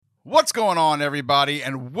What's going on, everybody,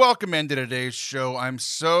 and welcome into today's show. I'm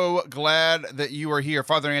so glad that you are here.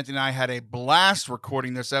 Father Anthony and I had a blast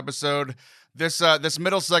recording this episode. This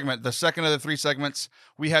middle segment, the second of the three segments,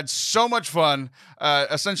 we had so much fun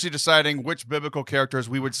essentially deciding which biblical characters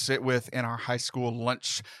we would sit with in our high school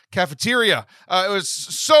lunch cafeteria. It was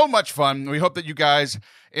so much fun. We hope that you guys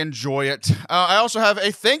enjoy it. I also have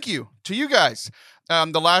a thank you to you guys.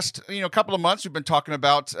 The last couple of months, we've been talking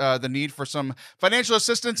about the need for some financial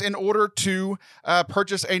assistance in order to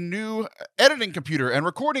purchase a new editing computer and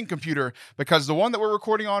recording computer, because the one that we're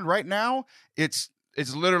recording on right now, it's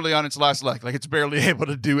literally on its last leg. Like, it's barely able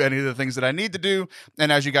to do any of the things that I need to do. And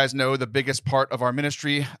as you guys know, the biggest part of our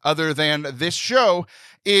ministry, other than this show,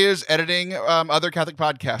 is editing other Catholic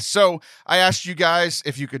podcasts. So I asked you guys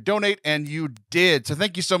if you could donate, and you did. So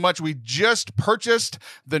thank you so much. We just purchased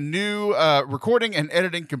the new recording and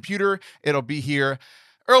editing computer. It'll be here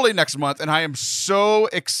early next month, and I am so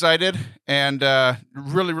excited and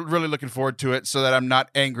really, really looking forward to it, so that I'm not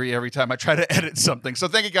angry every time I try to edit something. So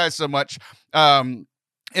thank you guys so much.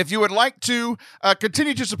 If you would like to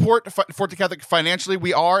continue to support Forte Catholic financially,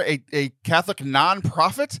 we are a Catholic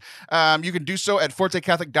nonprofit. You can do so at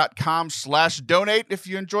fortecatholic.com/donate if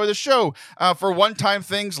you enjoy the show. For one-time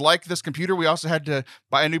things like this computer, we also had to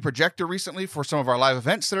buy a new projector recently for some of our live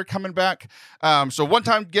events that are coming back. So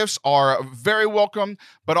one-time gifts are very welcome,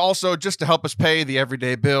 but also just to help us pay the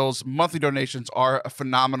everyday bills, monthly donations are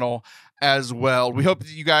phenomenal as well. We hope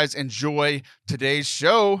that you guys enjoy today's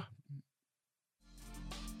show.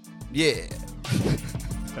 Yeah.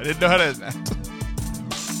 I didn't know how to end that.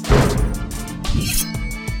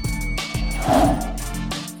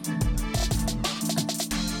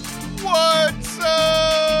 What's up?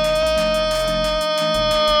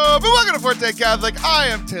 Welcome to Forte Catholic. I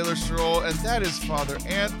am Taylor Stroll, and that is Father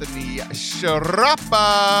Anthony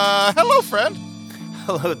Sharapa. Hello, friend.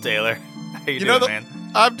 Hello, Taylor. How you doing, man?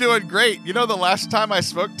 I'm doing great. You know, the last time I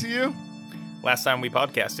spoke to you? Last time we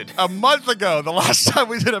podcasted. A month ago, the last time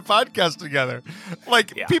we did a podcast together.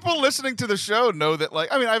 People listening to the show know that,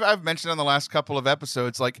 I've mentioned on the last couple of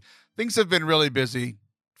episodes, things have been really busy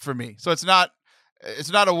for me. So it's not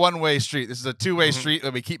a one-way street. This is a two-way street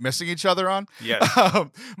that we keep missing each other on. Yes.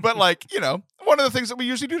 But one of the things that we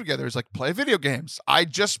usually do together is play video games. I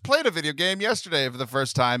just played a video game yesterday for the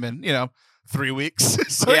first time in, 3 weeks.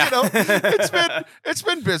 So, yeah. It's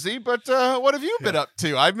been busy, but what have you been up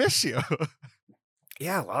to? I miss you.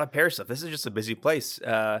 Yeah, a lot of Paris stuff. This is just a busy place.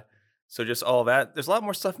 So just all that. There's a lot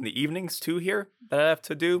more stuff in the evenings too here that I have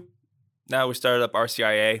to do. Now we started up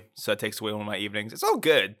RCIA, so that takes away one of my evenings. It's all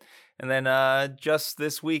good. And then just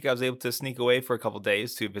this week, I was able to sneak away for a couple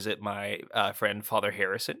days to visit my friend Father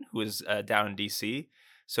Harrison, who is down in D.C.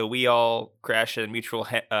 So we all crashed at a mutual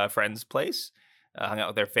friend's place, hung out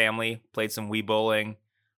with their family, played some Wii bowling,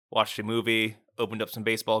 watched a movie, opened up some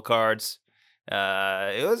baseball cards.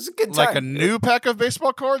 It was a good time. Like a new pack of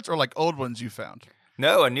baseball cards, or like old ones you found?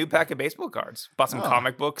 No, a new pack of baseball cards. Bought some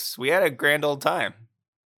comic books. We had a grand old time.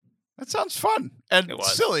 That sounds fun and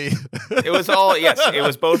silly. It was all, yes, it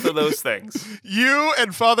was both of those things. You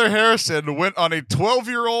and Father Harrison went on a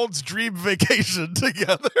 12-year-old's dream vacation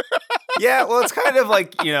together. Yeah, well, it's kind of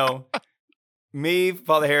like, me,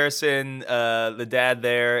 Father Harrison, the dad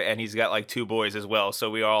there, and he's got 2 boys as well. So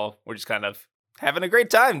we're just kind of having a great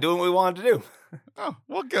time doing what we wanted to do. Oh,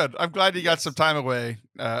 well, good. I'm glad you got some time away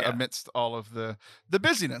amidst all of the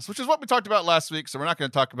busyness, which is what we talked about last week. So we're not going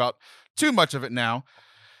to talk about too much of it now.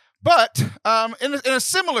 But in a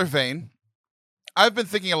similar vein, I've been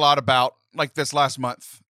thinking a lot about this last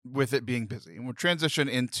month with it being busy. And we'll transition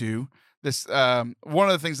into this. One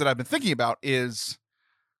of the things that I've been thinking about is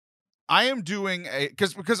I am doing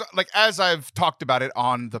because as I've talked about it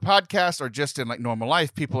on the podcast or just in normal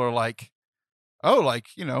life, people are like, oh,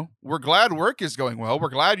 we're glad work is going well. We're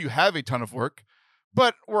glad you have a ton of work,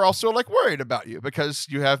 but we're also worried about you because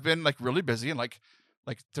you have been really busy. And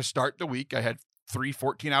to start the week, I had 3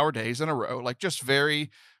 14-hour days in a row, just very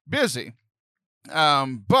busy.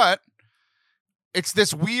 But it's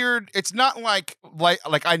this weird, it's not like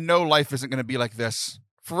I know life isn't going to be like this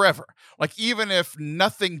forever. Even if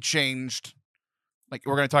nothing changed,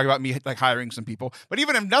 we're going to talk about me hiring some people, but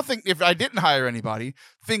even if I didn't hire anybody,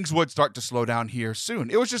 things would start to slow down here soon.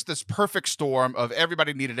 It was just this perfect storm of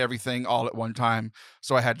everybody needed everything all at one time.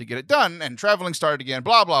 So I had to get it done, and traveling started again,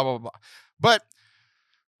 blah, blah, blah, blah. But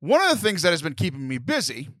one of the things that has been keeping me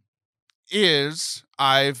busy is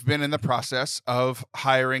I've been in the process of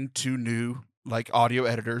hiring 2 new audio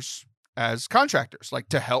editors as contractors,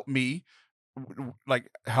 to help me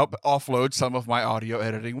help offload some of my audio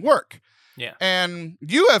editing work. Yeah. And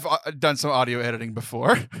you have done some audio editing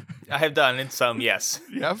before. I have done in some, yes.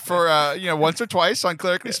 Yeah, for once or twice on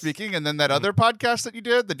Clerically Speaking, and then that other podcast that you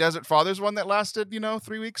did, the Desert Fathers one that lasted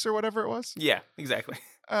 3 weeks or whatever it was. Yeah, exactly.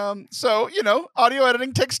 So audio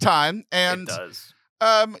editing takes time, and it does.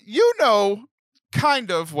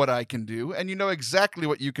 Kind of what I can do, and exactly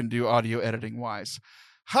what you can do audio editing wise.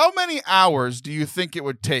 How many hours do you think it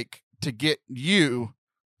would take to get you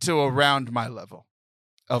to around my level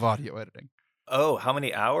of audio editing? Oh, how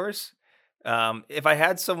many hours? If I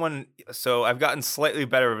had someone, so I've gotten slightly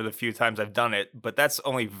better over the few times I've done it, but that's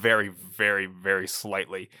only very, very, very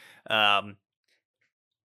slightly.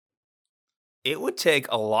 It would take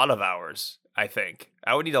a lot of hours, I think.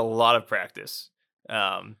 I would need a lot of practice.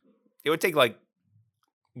 It would take like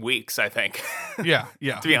weeks, I think. Yeah.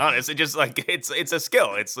 To be honest, it just it's a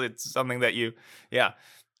skill. It's something that yeah.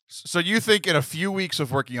 So you think in a few weeks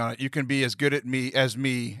of working on it, you can be as good at me as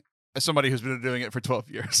somebody who's been doing it for 12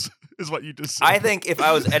 years, is what you just said. I think if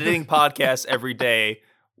I was editing podcasts every day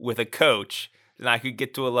with a coach, then I could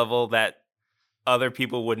get to a level that other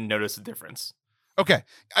people wouldn't notice the difference. Okay.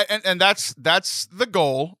 And that's the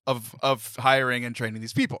goal of hiring and training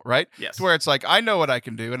these people, right? Yes. To where it's like, I know what I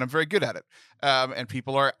can do and I'm very good at it. And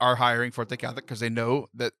people are hiring for what they can because they know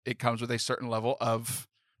that it comes with a certain level of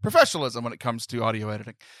professionalism when it comes to audio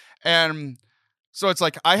editing. And so it's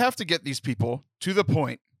like, I have to get these people to the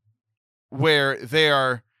point where they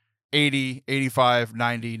are 80, 85,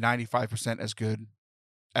 90, 95% as good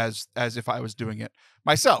as if I was doing it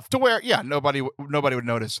myself, to where, yeah, nobody would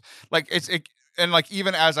notice. Like and like,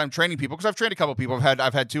 even as I'm training people, because I've trained a couple of people,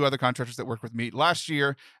 I've had 2 other contractors that worked with me last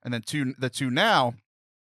year, and then the two now,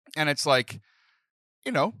 and it's like,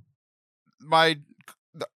 the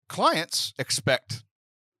clients expect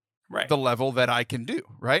the level that I can do,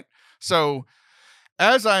 right? So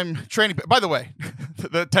as I'm training, by the way,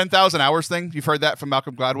 the 10,000 hours thing, you've heard that from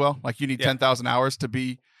Malcolm Gladwell. Like, you need 10,000 hours to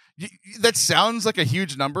be. That sounds like a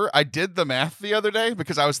huge number. I did the math the other day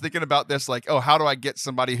because I was thinking about this, like, oh, how do I get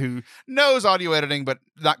somebody who knows audio editing but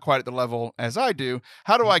not quite at the level as I do?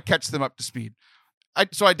 How do I catch them up to speed?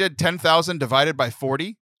 So I did 10,000 divided by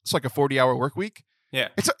 40. It's like a 40-hour work week. Yeah.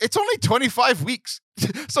 It's only 25 weeks.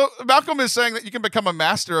 So Malcolm is saying that you can become a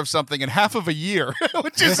master of something in half of a year,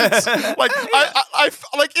 which is like, I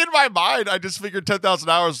like, in my mind, I just figured 10,000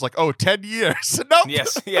 hours like, 10 years. Nope.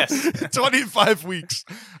 Yes. 25 weeks.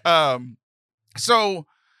 So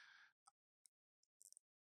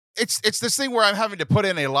it's this thing where I'm having to put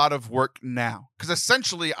in a lot of work now, because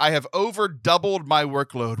essentially I have over doubled my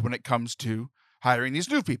workload when it comes to hiring these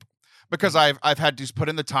new people. Because I've had to put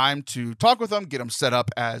in the time to talk with them, get them set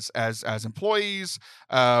up as employees,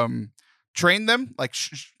 train them, like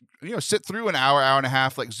sit through an hour and a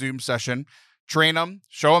half like Zoom session, train them,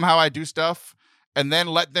 show them how I do stuff, and then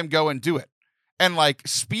let them go and do it. And like,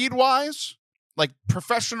 speed wise, like,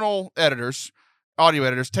 professional editors, audio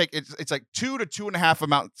editors take it's like 2 to 2.5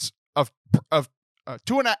 amounts of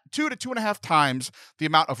 2 to 2.5 times the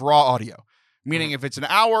amount of raw audio. Meaning, if it's an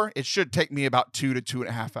hour, it should take me about 2 to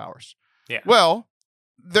 2.5 hours. Yeah. Well,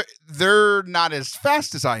 they're not as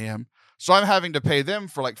fast as I am, so I'm having to pay them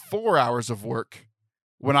for like 4 hours of work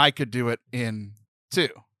when I could do it in 2,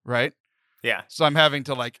 right? Yeah. So I'm having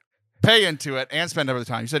to like pay into it and spend over the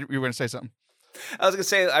time. You said you were going to say something. I was going to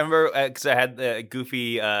say, I remember because I had the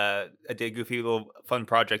Goofy, I did a Goofy little fun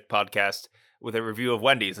project podcast with a review of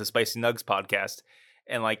Wendy's, the Spicy Nugs podcast.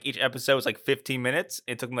 And like, each episode was like 15 minutes.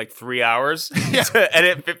 It took me like 3 hours to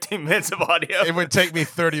edit 15 minutes of audio. It would take me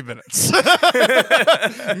 30 minutes,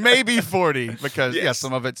 maybe 40, because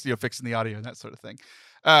some of it's fixing the audio and that sort of thing.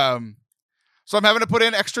 So I'm having to put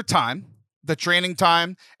in extra time, the training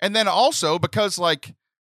time, and then also because like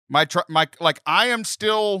I am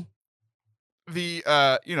still the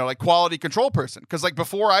like quality control person, because like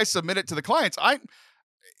before I submit it to the clients,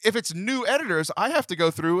 if it's new editors, I have to go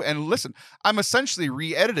through and listen. I'm essentially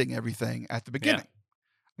re-editing everything at the beginning.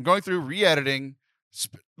 Yeah. I'm going through re-editing,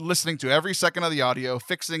 listening to every second of the audio,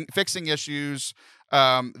 fixing issues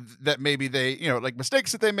that maybe they, like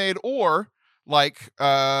mistakes that they made, or like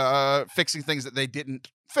fixing things that they didn't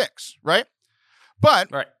fix, right? But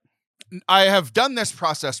I have done this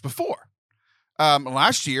process before.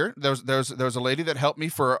 Last year, there was a lady that helped me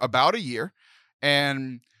for about a year,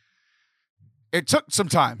 and it took some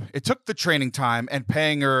time. It took the training time and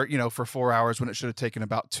paying her, for 4 hours when it should have taken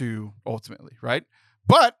about 2 ultimately, right?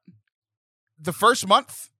 But the first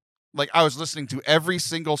month, like, I was listening to every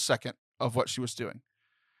single second of what she was doing.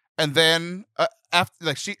 And then after,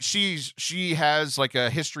 like, she has like a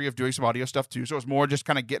history of doing some audio stuff too, so it was more just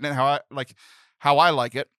kind of getting it how I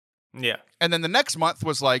like it. Yeah. And then the next month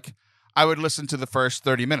was like, I would listen to the first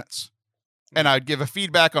 30 minutes. And I'd give a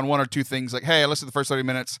feedback on one or two things like, hey, I listened to the first 30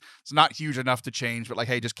 minutes. It's not huge enough to change, but like,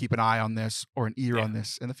 hey, just keep an eye on this or an ear on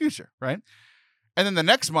this in the future, right? And then the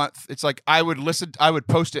next month, it's like I would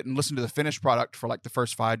post it and listen to the finished product for like the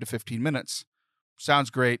first 5 to 15 minutes. Sounds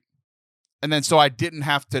great. And then so I didn't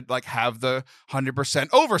have to like have the 100%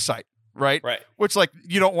 oversight, right? Right. Which like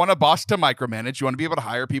you don't want a boss to micromanage. You want to be able to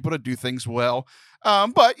hire people to do things well.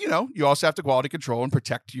 But you also have to quality control and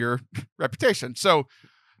protect your reputation. So,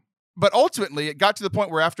 but ultimately it got to the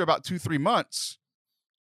point where after about 2-3 months,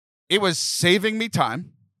 it was saving me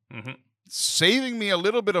time, saving me a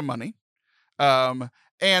little bit of money.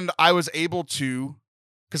 And I was able to,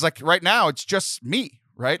 because like right now it's just me,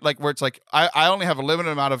 right? Like where it's like I only have a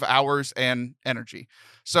limited amount of hours and energy.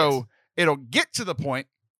 So it'll get to the point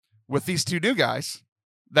with these two new guys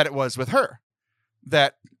that it was with her,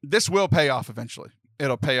 that this will pay off eventually.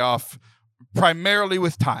 It'll pay off primarily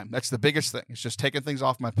with time. That's the biggest thing. It's just taking things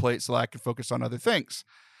off my plate so that I can focus on other things.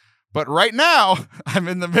 But right now I'm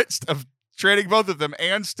in the midst of training both of them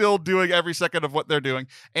and still doing every second of what they're doing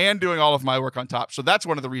and doing all of my work on top. So that's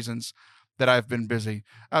one of the reasons that I've been busy.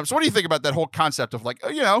 So what do you think about that whole concept of like,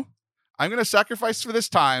 I'm going to sacrifice for this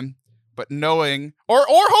time, but knowing or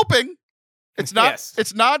hoping it's not,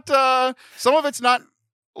 it's not, some of it's not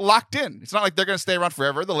locked in. It's not like they're going to stay around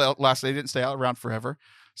forever. The last they didn't stay around forever.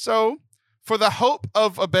 So for the hope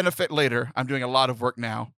of a benefit later, I'm doing a lot of work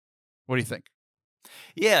now. What do you think?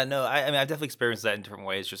 Yeah, no, I mean, I've definitely experienced that in different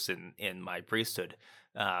ways, just in my priesthood.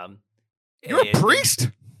 You're a priest?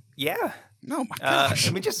 Yeah. No, my gosh.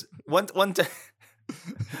 I mean, just one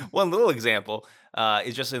little example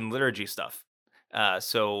is just in liturgy stuff.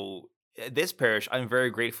 So this parish, I'm very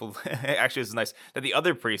grateful. Actually, it's nice that the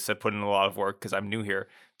other priests have put in a lot of work because I'm new here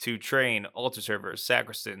to train altar servers,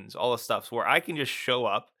 sacristans, all the stuff, where I can just show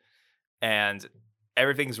up and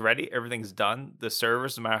everything's ready, everything's done. The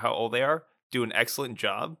servers, no matter how old they are, do an excellent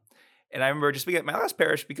job. And I remember just being at my last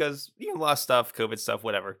parish because, a lot of stuff, COVID stuff,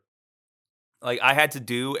 whatever. Like I had to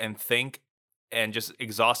do and think and just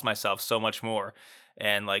exhaust myself so much more.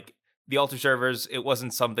 And like the altar servers, it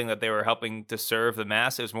wasn't something that they were helping to serve the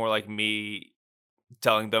mass. It was more like me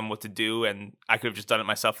telling them what to do, and I could have just done it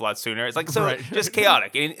myself a lot sooner. It's like, so just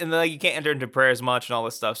chaotic. And like you can't enter into prayer as much and all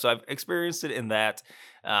this stuff. So I've experienced it in that,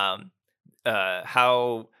 and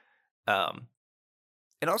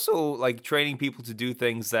also like training people to do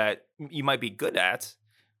things that you might be good at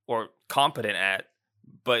or competent at,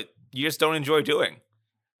 but you just don't enjoy doing.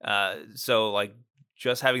 So like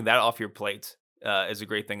just having that off your plate is a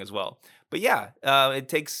great thing as well. But yeah, it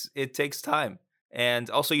takes time. And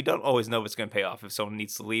also you don't always know if it's going to pay off if someone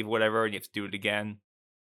needs to leave or whatever, and you have to do it again.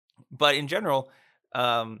 But in general,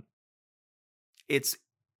 it's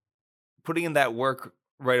putting in that work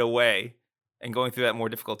right away and going through that more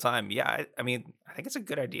difficult time. Yeah, I mean, I think it's a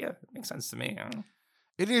good idea. It makes sense to me. I don't know.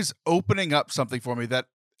 It is opening up something for me that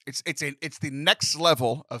it's the next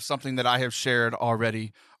level of something that I have shared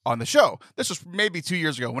already on the show. This was maybe 2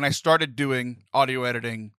 years ago when I started doing audio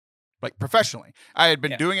editing like professionally. I had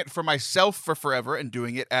been doing it for myself for forever and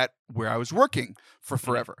doing it at where I was working for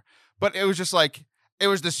forever. But it was just like, it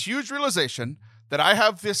was this huge realization that I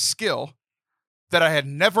have this skill that I had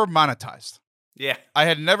never monetized. Yeah. I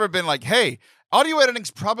had never been like, hey, audio editing's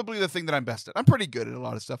probably the thing that I'm best at. I'm pretty good at a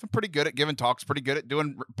lot of stuff. I'm pretty good at giving talks, pretty good at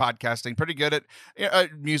doing podcasting, pretty good at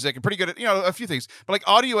music, and pretty good at, a few things. But like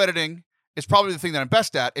audio editing is probably the thing that I'm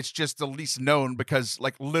best at. It's just the least known because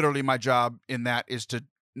like literally my job in that is to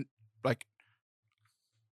like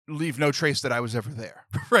leave no trace that I was ever there.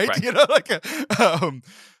 Right.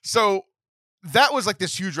 So that was like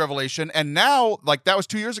this huge revelation. And now like that was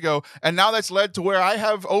 2 years ago. And now that's led to where I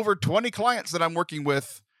have over 20 clients that I'm working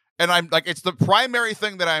with. And I'm like, it's the primary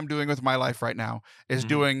thing that I'm doing with my life right now is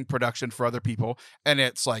doing production for other people. And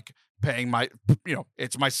it's like paying my,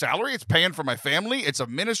 it's my salary. It's paying for my family. It's a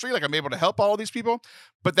ministry. Like I'm able to help all of these people.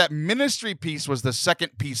 But that ministry piece was the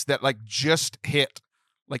second piece that like just hit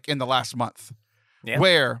like in the last month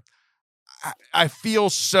where I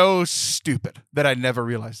feel so stupid that I never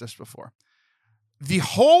realized this before. The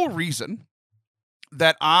whole reason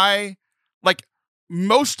that I like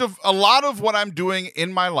a lot of what I'm doing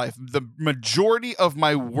in my life, the majority of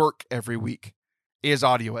my work every week is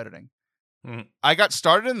audio editing. I got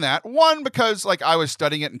started in that, one, because like I was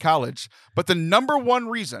studying it in college, but the number one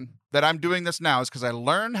reason that I'm doing this now is because I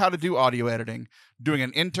learned how to do audio editing doing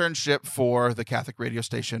an internship for the Catholic radio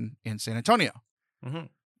station in San Antonio.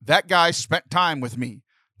 That guy spent time with me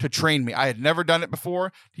to train me. I had never done it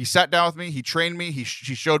before. He sat down with me. He trained me. He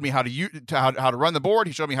showed me how to run the board.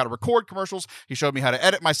 He showed me how to record commercials. He showed me how to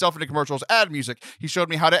edit myself into commercials, add music. He showed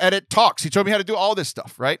me how to edit talks. He showed me how to do all this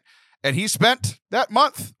stuff, right? And he spent that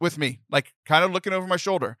month with me, like kind of looking over my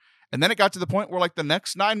shoulder. And then it got to the point where like the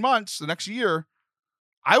next 9 months, the next year,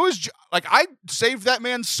 I saved that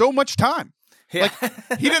man so much time. Yeah.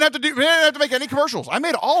 Like he didn't have to make any commercials. I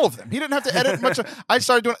made all of them. He didn't have to edit much. I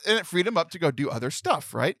started doing it, and it freed him up to go do other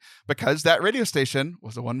stuff, right? Because that radio station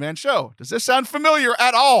was a one-man show. Does this sound familiar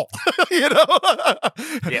at all? You know?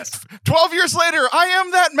 Yes. 12 years later, I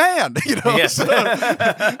am that man. You know? Yes. So,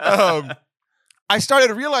 I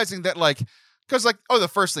started realizing that because the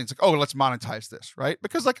first thing's like, let's monetize this, right?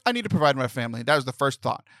 Because I need to provide my family. That was the first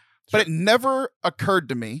thought. Sure. But it never occurred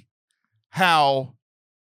to me how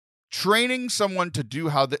training someone to do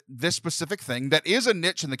this specific thing that is a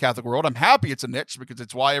niche in the Catholic world. I'm happy it's a niche because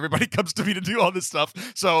it's why everybody comes to me to do all this stuff.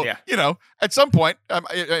 So, at some point,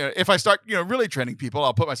 if I start, really training people,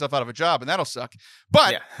 I'll put myself out of a job and that'll suck.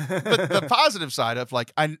 But the positive side of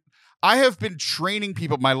I have been training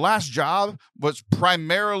people. My last job was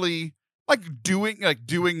primarily doing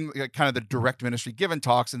kind of the direct ministry, giving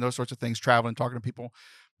talks and those sorts of things, traveling, talking to people.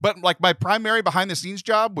 But my primary behind the scenes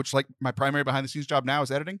job, which my primary behind the scenes job now is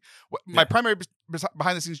editing. My primary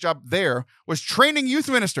behind the scenes job there was training youth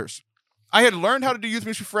ministers. I had learned how to do youth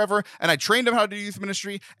ministry forever, and I trained them how to do youth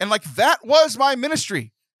ministry, and that was my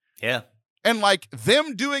ministry. Yeah. And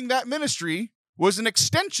them doing that ministry was an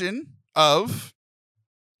extension of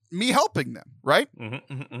me helping them, right?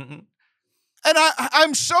 Mm-hmm, mm-hmm, mm-hmm. And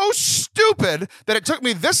I'm so stupid that it took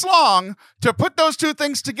me this long to put those two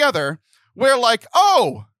things together where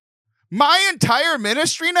my entire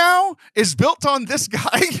ministry now is built on this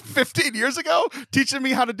guy 15 years ago teaching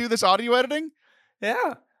me how to do this audio editing.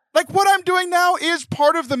 Yeah. What I'm doing now is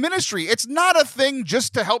part of the ministry. It's not a thing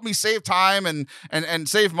just to help me save time and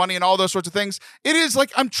save money and all those sorts of things. It is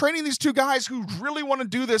I'm training these two guys who really want to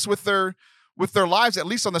do this with their lives, at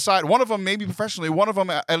least on the side. One of them maybe professionally, one of them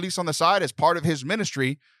at least on the side as part of his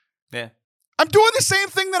ministry. Yeah. I'm doing the same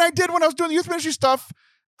thing that I did when I was doing the youth ministry stuff.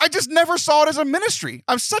 I just never saw it as a ministry.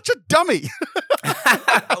 I'm such a dummy.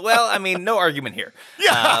 Well, I mean, no argument here.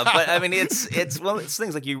 Yeah. But I mean, it's one of those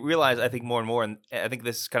things you realize, I think, more and more, and I think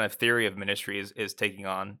this kind of theory of ministry is taking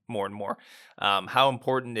on more and more. How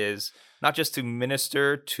important is not just to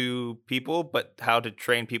minister to people, but how to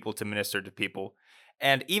train people to minister to people.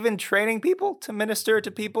 And even training people to minister to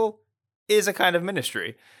people is a kind of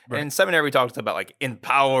ministry. Right. In seminary, we talked about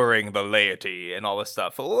empowering the laity and all this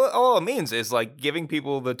stuff. All it means is giving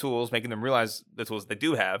people the tools, making them realize the tools they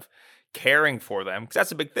do have, caring for them, because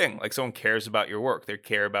that's a big thing. Someone cares about your work, they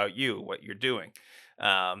care about you, what you're doing.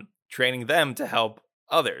 Training them to help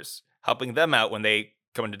others, helping them out when they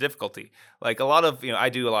come into difficulty. A lot of, I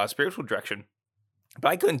do a lot of spiritual direction. But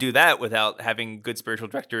I couldn't do that without having good spiritual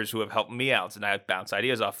directors who have helped me out, and I bounce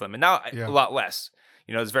ideas off them. And now a lot less.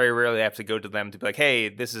 It's very rarely I have to go to them to be hey,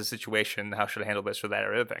 this is a situation. How should I handle this or that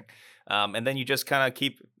or other thing? And then you just kind of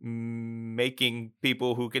keep making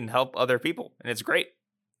people who can help other people, and it's great.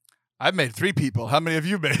 I've made 3 people. How many have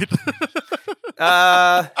you made?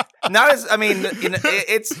 Not as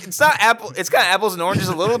it's not apple. It's got apples and oranges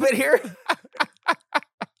a little bit here.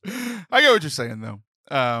 I get what you're saying though.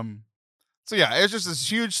 So yeah, it's just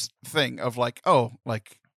this huge thing of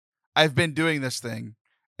I've been doing this thing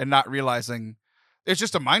and not realizing it's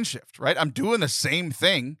just a mind shift, right? I'm doing the same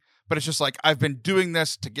thing, but it's just I've been doing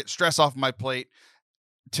this to get stress off my plate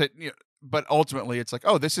but ultimately it's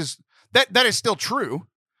this is that is still true,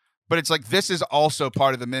 but it's this is also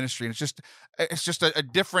part of the ministry. And it's just a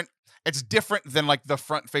different, it's different than the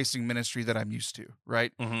front facing ministry that I'm used to.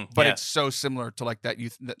 Right. Mm-hmm. But it's so similar to that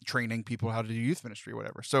training people how to do youth ministry or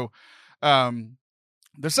whatever. So,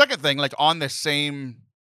 the second thing, on this same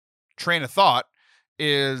train of thought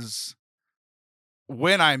is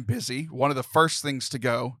when I'm busy, one of the first things to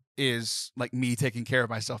go is me taking care of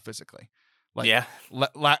myself physically.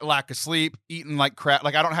 Lack of sleep, eating crap.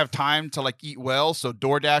 I don't have time to eat well. So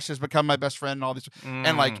DoorDash has become my best friend and all this.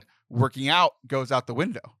 And working out goes out the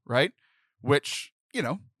window, right? Which,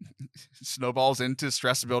 snowballs into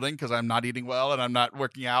stress building because I'm not eating well and I'm not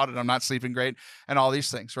working out and I'm not sleeping great and all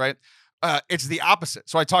these things, right? It's the opposite.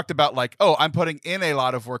 So I talked about I'm putting in a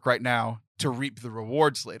lot of work right now to reap the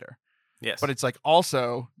rewards later. Yes. But it's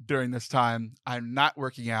also during this time, I'm not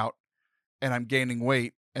working out and I'm gaining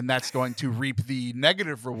weight, and that's going to reap the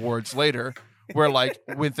negative rewards later where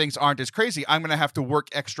when things aren't as crazy, I'm going to have to work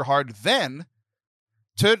extra hard then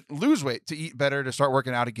to lose weight, to eat better, to start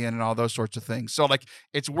working out again and all those sorts of things. So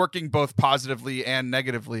it's working both positively and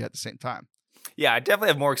negatively at the same time. Yeah, I definitely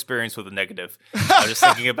have more experience with the negative. I'm just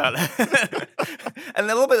thinking about it. And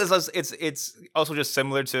a little bit of this, it's also just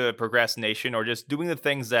similar to procrastination or just doing the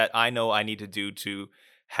things that I know I need to do to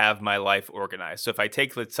have my life organized. So if I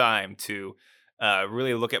take the time to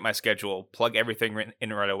really look at my schedule, plug everything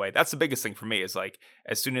in right away. That's the biggest thing for me is like,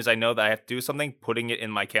 as soon as I know that I have to do something, putting it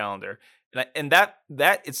in my calendar. And that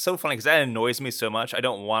it's so funny because that annoys me so much. I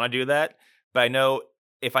don't want to do that, but I know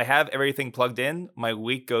if I have everything plugged in, my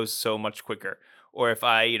week goes so much quicker. Or if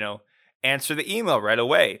I, answer the email right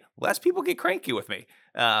away, less people get cranky with me.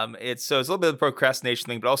 It's a little bit of a procrastination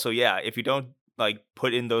thing, but also, yeah, if you don't like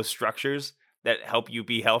put in those structures that help you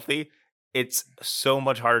be healthy, it's so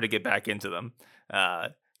much harder to get back into them.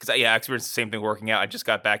 Because I experienced the same thing working out. I just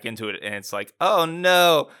got back into it, and it's like, oh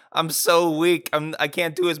no, I'm so weak. I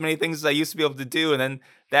can't do as many things as I used to be able to do, and then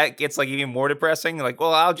that gets like even more depressing. Like,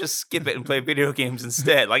 well, I'll just skip it and play video games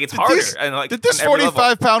instead. Like, it's harder. And like, did this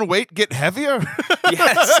 45-pound weight get heavier?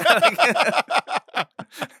 Yes.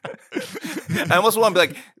 I almost want to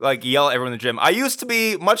be like yell at everyone in the gym. I used to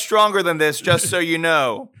be much stronger than this, just so you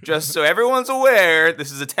know. Just so everyone's aware,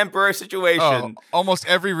 this is a temporary situation. Oh, almost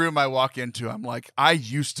every room I walk into, I'm like, I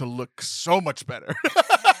used to look so much better.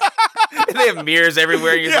 They have mirrors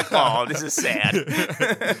everywhere, and you're like, oh, this is sad.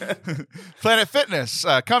 Planet Fitness,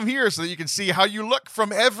 come here so that you can see how you look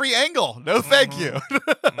from every angle. No, thank you.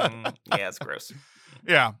 Yeah, it's gross.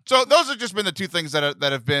 Yeah. So those have just been the two things that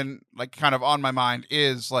have been like kind of on my mind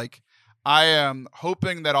is like, I am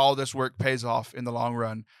hoping that all this work pays off in the long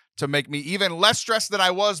run to make me even less stressed than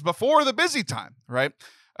I was before the busy time. Right.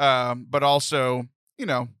 But also,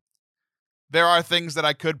 there are things that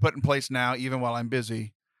I could put in place now, even while I'm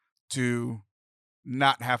busy, to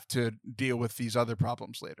not have to deal with these other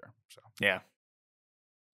problems later. So, yeah.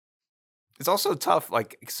 It's also tough.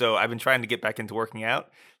 Like, so I've been trying to get back into working out.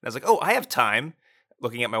 And I was like, oh, I have time.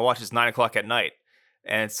 Looking at my watch, it's 9:00 at night.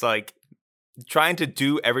 And it's like trying to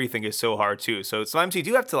do everything is so hard too. So sometimes you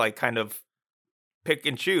do have to like kind of pick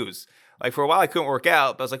and choose. Like for a while I couldn't work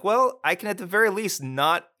out, but I was like, well, I can at the very least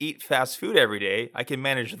not eat fast food every day. I can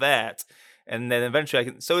manage that. And then eventually I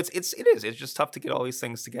can. So it is. It's just tough to get all these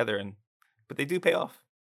things together, but they do pay off.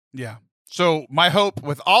 Yeah. So my hope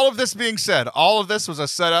with all of this being said, all of this was a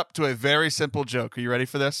setup to a very simple joke. Are you ready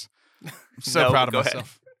for this? I'm so proud of myself. Ahead.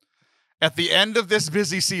 At the end of this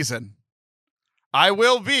busy season, I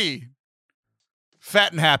will be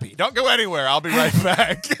fat and happy. Don't go anywhere. I'll be right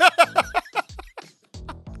back.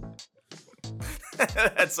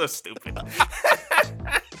 That's so stupid.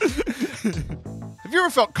 Have you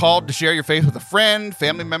ever felt called to share your faith with a friend,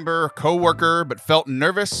 family member, coworker, but felt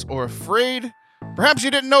nervous or afraid? Perhaps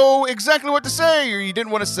you didn't know exactly what to say, or you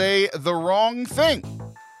didn't want to say the wrong thing.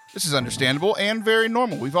 This is understandable and very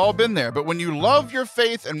normal. We've all been there. But when you love your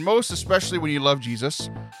faith, and most especially when you love Jesus,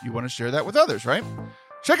 you want to share that with others, right?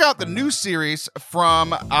 Check out the new series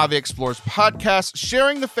from Ave Explores podcast,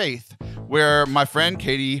 Sharing the Faith, where my friend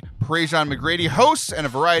Katie Prejean McGrady hosts and a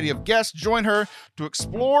variety of guests join her to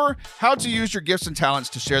explore how to use your gifts and talents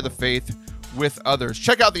to share the faith with others.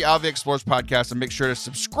 Check out the Ave Explores podcast and make sure to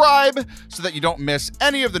subscribe so that you don't miss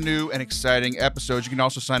any of the new and exciting episodes. You can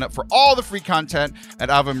also sign up for all the free content at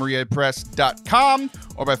AveMariaPress.com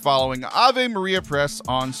or by following Ave Maria Press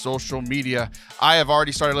on social media. I have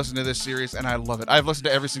already started listening to this series and I love it. I've listened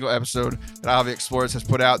to every single episode that Ave Explores has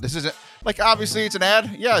put out. This isn't like, obviously it's an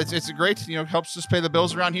ad. Yeah, it's great. Helps us pay the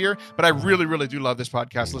bills around here. But I really, really do love this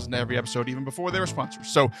podcast. Listen to every episode, even before they were sponsors.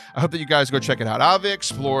 So I hope that you guys go check it out. Ave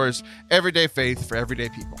Explores, everyday faith for everyday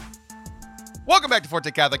people. Welcome back to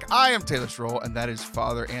Forte Catholic. I am Taylor Stroll, and that is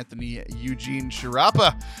Father Anthony Eugene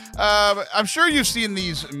Sciarappa. I'm sure you've seen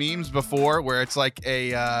these memes before, where it's like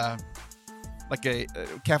a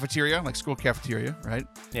cafeteria, like school cafeteria, right?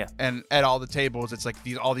 Yeah. And at all the tables, it's like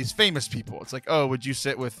all these famous people. It's like, oh, would you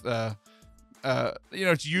sit with,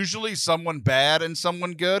 it's usually someone bad and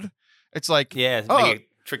someone good. It's like, yeah, it's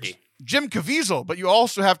tricky. Jim Caviezel, but you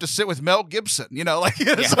also have to sit with Mel Gibson, something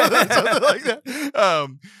like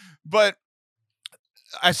that. But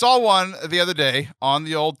I saw one the other day on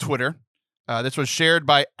the old Twitter. This was shared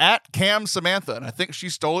by @CamSamantha, and I think she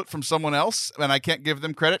stole it from someone else, and I can't give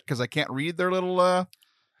them credit because I can't read their little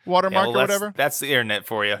watermark or whatever. That's the internet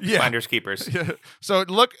for you. Yeah. Finders keepers. Yeah. So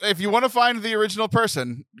look, if you want to find the original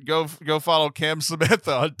person, go follow Cam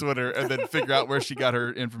Samantha on Twitter and then figure out where she got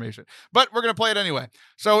her information. But we're gonna play it anyway.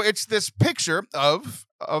 So it's this picture of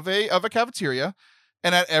a cafeteria,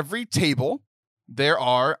 and at every table there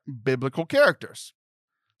are biblical characters.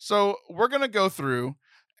 So we're gonna go through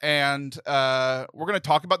and we're gonna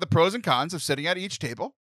talk about the pros and cons of sitting at each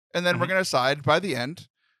table, and then we're gonna decide by the end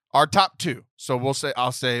our top two. So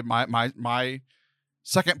I'll say my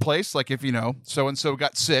second place, like if so-and-so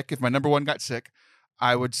got sick, if my number one got sick,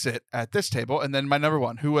 I would sit at this table. And then my number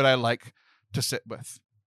one, who would I like to sit with?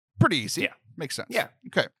 Pretty easy. Yeah. Makes sense. Yeah.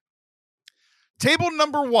 Okay. Table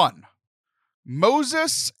number one,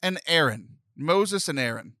 Moses and Aaron. Moses and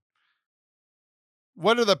Aaron.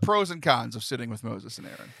 What are the pros and cons of sitting with Moses and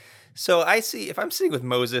Aaron? So I see, if I'm sitting with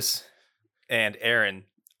Moses and Aaron,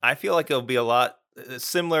 I feel like it'll be a lot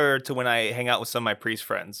similar to when I hang out with some of my priest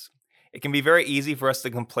friends. It can be very easy for us to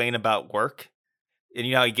complain about work. And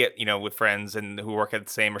you know how you get, with friends and who work at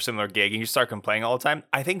the same or similar gig and you start complaining all the time.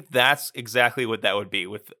 I think that's exactly what that would be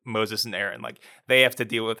with Moses and Aaron. Like they have to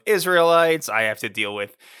deal with Israelites. I have to deal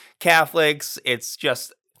with Catholics. It's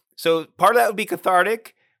just, so part of that would be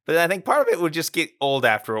cathartic, but I think part of it would just get old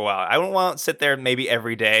after a while. I wouldn't want to sit there maybe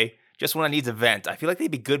every day. Just when I need to vent. I feel like they'd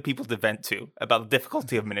be good people to vent to about the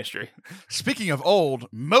difficulty of ministry. Speaking of old,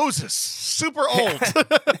 Moses, super old.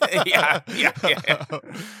 yeah.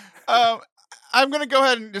 I'm gonna go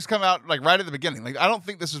ahead and just come out like right at the beginning. Like I don't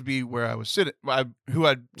think this would be where I was sitting. Who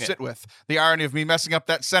I'd sit with. The irony of me messing up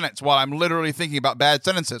that sentence while I'm literally thinking about bad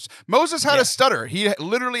sentences. Moses had a stutter. He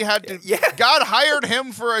literally had to. Yeah. God hired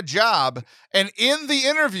him for a job, and in the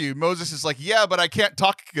interview, Moses is like, "Yeah, but I can't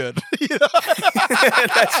talk good."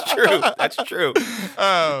 That's true. That's true.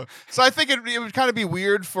 So I think it would kind of be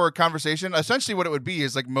weird for a conversation. Essentially, what it would be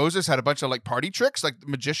is like Moses had a bunch of like party tricks. Like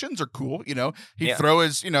magicians are cool. He'd throw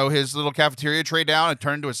his his little cafeteria tray down and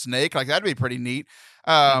turn into a snake. Like that'd be pretty neat.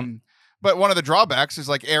 But one of the drawbacks is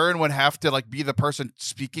like Aaron would have to like be the person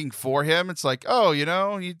speaking for him. It's like, oh, you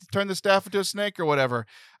turn the staff into a snake or whatever.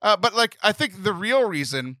 But like I think the real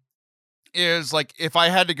reason is like if I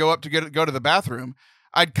had to go up to go to the bathroom,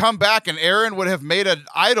 I'd come back and Aaron would have made an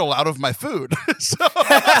idol out of my food. So Aaron,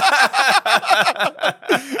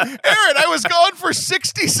 I was gone for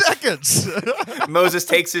 60 seconds. Moses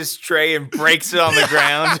takes his tray and breaks it on the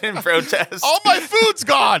ground in protest. All my food's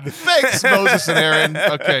gone. Thanks, Moses and Aaron.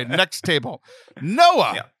 Okay, next table.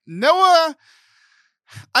 Noah. Yeah. Noah,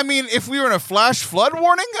 I mean, if we were in a flash flood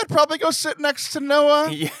warning, I'd probably go sit next to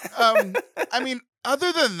Noah. Yeah.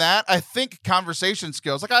 Other than that, I think conversation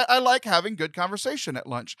skills, like I like having good conversation at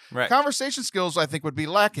lunch. Right. Conversation skills, I think, would be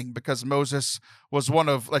lacking because Moses was one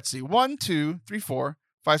of, 1, 2, 3, 4,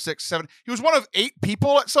 5, 6, 7. He was one of 8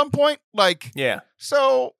 people at some point.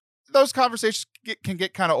 So those conversations can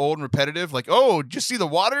get kind of old and repetitive. Like, oh, did you see the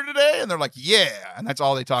water today? And they're like, yeah. And that's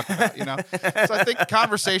all they talk about, So I think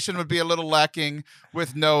conversation would be a little lacking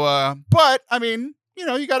with Noah. But, I mean,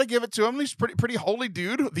 you got to give it to him. He's pretty holy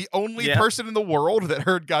dude. The only person in the world that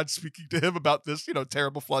heard God speaking to him about this,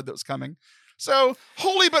 terrible flood that was coming. So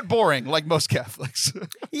holy but boring, like most Catholics.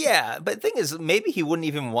 Yeah, but the thing is, maybe he wouldn't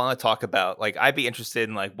even want to talk about, like, I'd be interested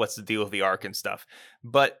in, like, what's the deal with the ark and stuff.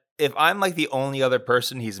 But if I'm, like, the only other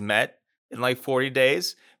person he's met in, like, 40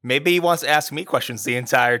 days, maybe he wants to ask me questions the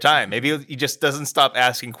entire time. Maybe he just doesn't stop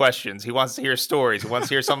asking questions. He wants to hear stories. He wants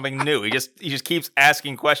to hear something new. He just keeps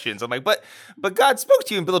asking questions. I'm like, but God spoke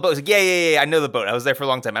to you and built a boat. He's like, yeah, I know the boat. I was there for a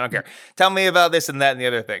long time. I don't care. Tell me about this and that and the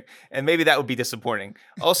other thing. And maybe that would be disappointing.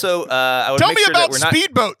 Also, I would tell make me sure about that we're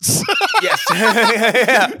speedboats. Yes.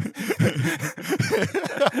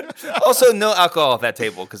 Also, no alcohol at that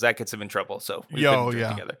table because that gets him in trouble. So we couldn't drink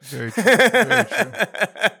together. Very true. Very true.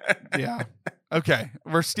 Yeah. Okay,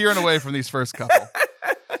 we're steering away from these first couple.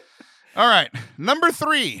 All right, number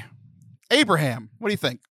 3, Abraham. What do you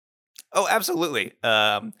think? Oh, absolutely.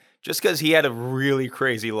 Just because he had a really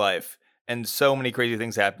crazy life and so many crazy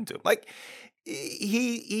things happened to him. Like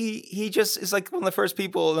he just is like one of the first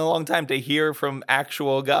people in a long time to hear from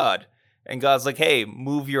actual God. And God's like, hey,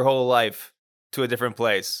 move your whole life to a different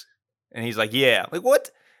place. And he's like, yeah. Like,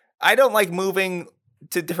 what? I don't like moving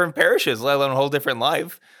to different parishes, let alone a whole different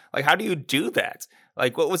life. Like, how do you do that?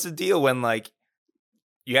 Like, what was the deal when, like,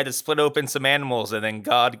 you had to split open some animals and then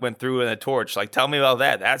God went through in a torch? Like, tell me about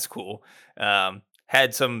that. That's cool.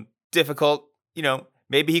 Had some difficult,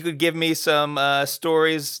 maybe he could give me some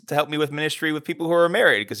stories to help me with ministry with people who are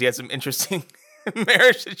married because he had some interesting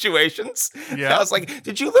marriage situations. Yeah. I was like,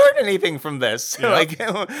 did you learn anything from this? Yep. Like,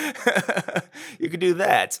 you could do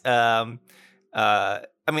that. I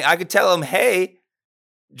mean, I could tell him, hey,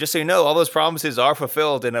 just so you know, all those promises are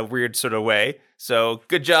fulfilled in a weird sort of way. So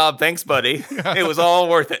good job. Thanks, buddy. It was all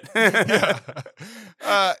worth it.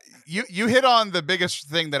 You hit on the biggest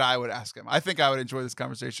thing that I would ask him. I think I would enjoy this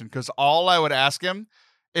conversation because all I would ask him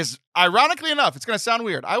is, ironically enough, it's going to sound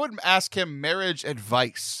weird, I would ask him marriage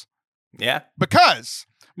advice. Yeah. Because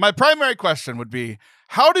my primary question would be,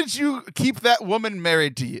 how did you keep that woman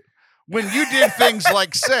married to you? When you did things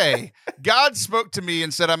like say, God spoke to me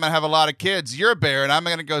and said, I'm going to have a lot of kids. You're barren. I'm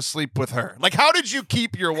going to go sleep with her. Like, how did you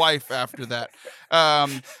keep your wife after that?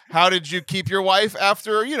 How did you keep your wife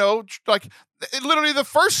after, like literally the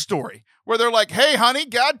first story where they're like, hey, honey,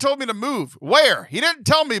 God told me to move. Where? He didn't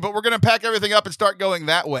tell me, but we're going to pack everything up and start going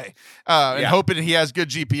that way. And hoping he has good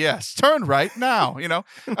GPS. Turn right now,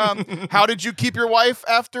 How did you keep your wife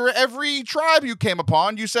after every tribe you came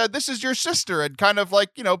upon? You said, this is your sister, and kind of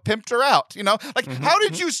like, pimped her out, how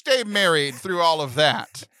did you stay married through all of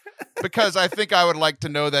that? Because I think I would like to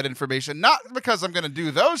know that information, not because I'm going to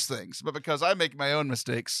do those things, but because I make my own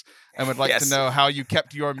mistakes and would like to know how you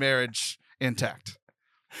kept your marriage intact.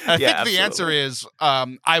 I think the answer is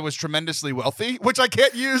I was tremendously wealthy, which I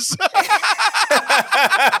can't use. But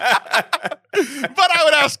I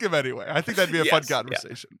would ask him anyway. I think that'd be a fun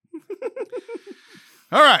conversation. Yeah.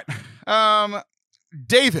 All right.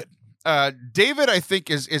 David. David, I think,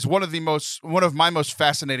 is one of my most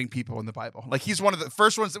fascinating people in the Bible. Like, he's one of the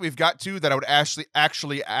first ones that we've got to that I would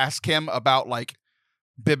actually ask him about, like,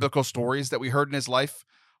 biblical stories that we heard in his life.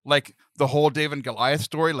 Like the whole David and Goliath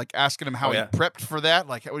story, like asking him how he prepped for that,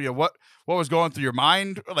 like what was going through your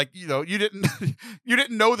mind, like you didn't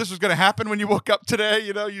know this was going to happen when you woke up today,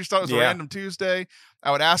 you just thought it was a random Tuesday. I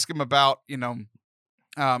would ask him about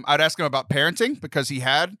I'd ask him about parenting, because he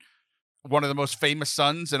had one of the most famous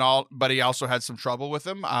sons and all, but he also had some trouble with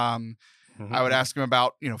him. I would ask him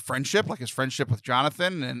about, friendship, like his friendship with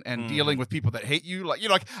Jonathan and dealing with people that hate you.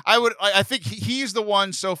 I think he's the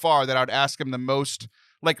one so far that I would ask him the most,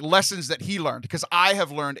 like, lessons that he learned, because I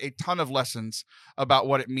have learned a ton of lessons about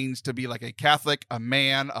what it means to be like a Catholic, a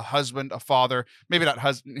man, a husband, a father. Maybe not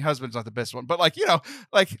husband's not the best one, but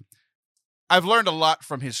I've learned a lot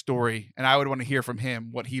from his story, and I would want to hear from him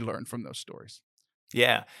what he learned from those stories.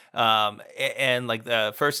 Yeah. And like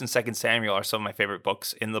the 1st and 2nd Samuel are some of my favorite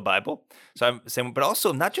books in the Bible. So I'm saying, but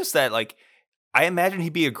also not just that, like, I imagine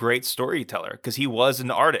he'd be a great storyteller because he was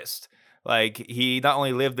an artist. Like, he not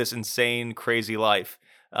only lived this insane, crazy life,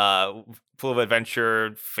 full of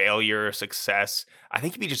adventure, failure, success. I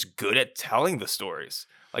think he'd be just good at telling the stories.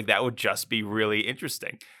 Like, that would just be really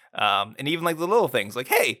interesting. And even like the little things, like,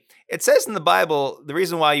 hey, it says in the Bible, the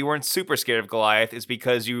reason why you weren't super scared of Goliath is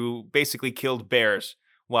because you basically killed bears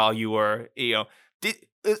while you were, did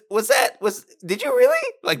you really,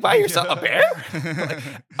 like, buy yourself a bear?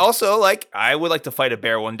 Also, like, I would like to fight a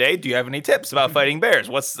bear one day. Do you have any tips about fighting bears?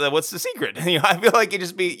 What's the secret? I feel like it'd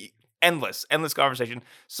just be endless conversation.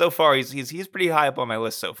 So far, he's pretty high up on my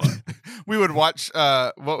list so far. We would watch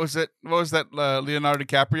what was that Leonardo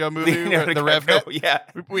DiCaprio movie, The Revenant? Yeah,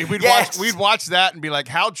 we'd watch that and be like,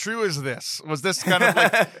 how true is this? Was this kind of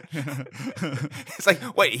like it's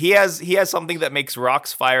like, wait, he has something that makes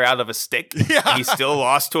rocks fire out of a stick, and he still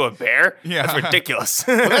lost to a bear? That's ridiculous.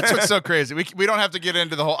 Well, that's what's so crazy. We don't have to get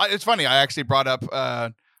into the whole. It's funny, I actually brought up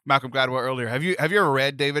Malcolm Gladwell earlier. Have you ever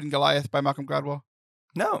read David and Goliath by Malcolm Gladwell?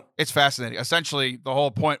 No. It's fascinating. Essentially, the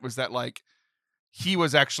whole point was that, like, he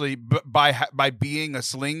was actually by being a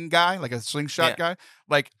sling guy, like a slingshot guy,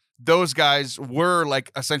 like, those guys were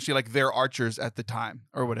like essentially like their archers at the time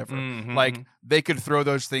or whatever. Like, they could throw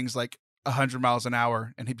those things like 100 miles an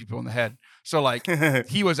hour and hit people in the head. So like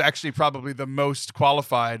he was actually probably the most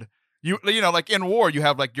qualified. You know, like in war, you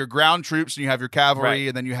have like your ground troops and you have your cavalry,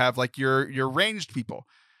 and then you have like your ranged people.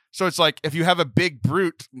 So it's like, if you have a big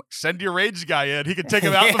brute, send your ranged guy in. He can take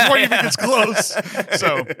him out before he even gets close.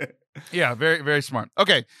 So, yeah, very, very smart.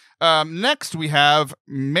 Okay, next we have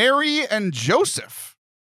Mary and Joseph.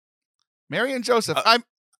 Mary and Joseph. I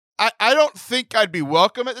don't think I'd be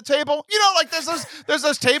welcome at the table. Like there's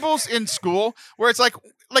those tables in school where it's like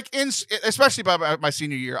especially by my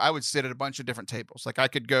senior year, I would sit at a bunch of different tables. Like, I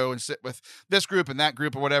could go and sit with this group and that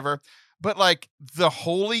group or whatever. But like the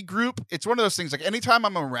holy group, it's one of those things, like, anytime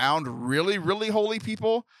I'm around really, really holy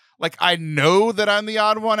people, like, I know that I'm the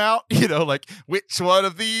odd one out, like, which one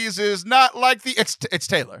of these is not like it's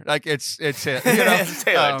Taylor. Like, it's it's Taylor.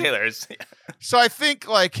 Taylor's. Yeah. So I think,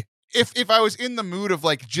 like, if I was in the mood of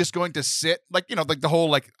like just going to sit, like, like the whole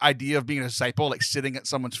like idea of being a disciple, like sitting at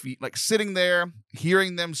someone's feet, like sitting there,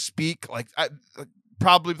 hearing them speak, like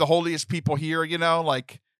probably the holiest people here,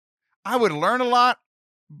 like, I would learn a lot,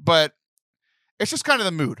 but it's just kind of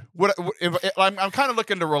the mood. I'm kind of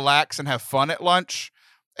looking to relax and have fun at lunch.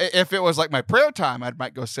 If it was like my prayer time, I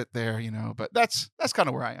might go sit there, but that's kind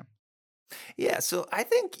of where I am. Yeah. So I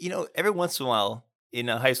think, every once in a while in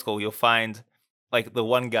high school, you'll find like the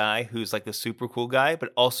one guy who's like the super cool guy,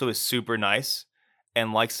 but also is super nice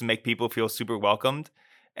and likes to make people feel super welcomed.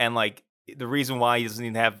 And like, the reason why he doesn't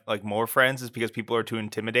even have like more friends is because people are too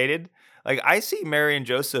intimidated. Like, I see Mary and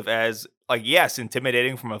Joseph as like, yes,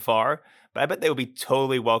 intimidating from afar, but I bet they would be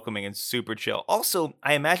totally welcoming and super chill. Also,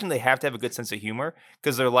 I imagine they have to have a good sense of humor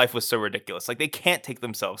because their life was so ridiculous. Like, they can't take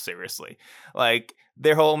themselves seriously. Like,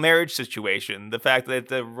 their whole marriage situation, the fact that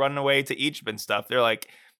they run away to Egypt and stuff, they're like,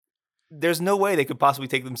 there's no way they could possibly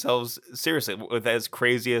take themselves seriously with as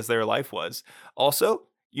crazy as their life was. Also,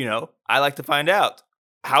 I like to find out,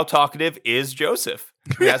 how talkative is Joseph?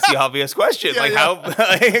 That's the obvious question. Yeah, how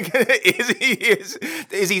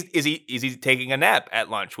is he taking a nap at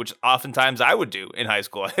lunch, which oftentimes I would do in high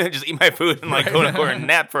school. Just eat my food and go to court and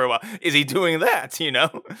nap for a while. Is he doing that?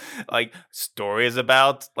 Stories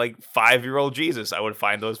about 5-year-old Jesus. I would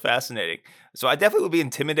find those fascinating. So I definitely would be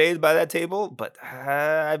intimidated by that table, but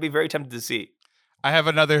I'd be very tempted to see. I have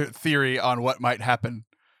another theory on what might happen.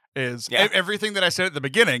 Is everything that I said at the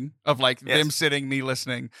beginning of them sitting, me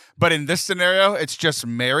listening. But in this scenario, it's just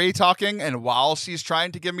Mary talking. And while she's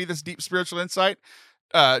trying to give me this deep spiritual insight,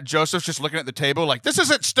 Joseph's just looking at the table this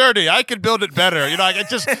isn't sturdy. I could build it better. He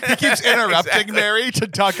keeps interrupting Mary to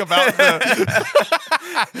talk about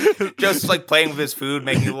just playing with his food,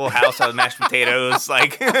 making a little house out of mashed potatoes.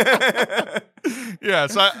 Yeah.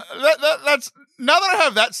 So that's, now that I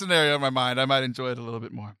have that scenario in my mind, I might enjoy it a little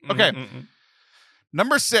bit more. Okay. Mm-hmm.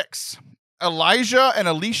 Number 6, Elijah and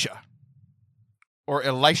Elisha, or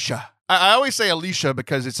Elisha. I always say Elisha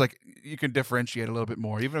because it's you can differentiate a little bit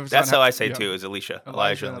more, even if it's that's how I say too, is Elisha.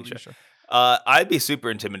 Elijah and Elisha. I'd be super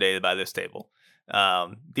intimidated by this table.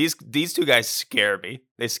 These two guys scare me.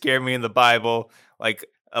 They scare me in the Bible.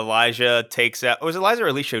 Elijah takes out. Was it Elijah or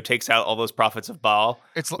Elisha who takes out all those prophets of Baal?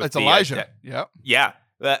 It's Elijah. Yeah.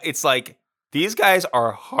 It's these guys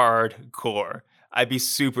are hardcore. I'd be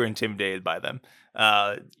super intimidated by them.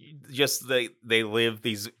 Just they live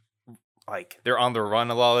these they're on the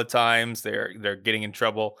run a lot of the times. They're getting in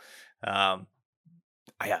trouble. I'm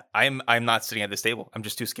not sitting at this table. I'm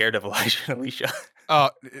just too scared of Elijah and Elisha. Oh,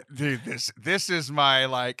 dude, this is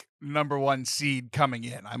my number 1 seed coming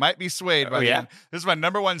in. I might be swayed by the end. This is my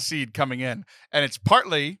number 1 seed coming in, and it's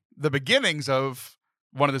partly the beginnings of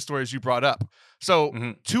one of the stories you brought up.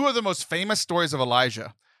 So 2 of the most famous stories of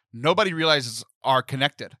Elijah, nobody realizes are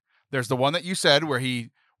connected. There's the one that you said where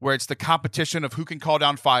it's the competition of who can call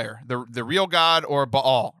down fire, the real God or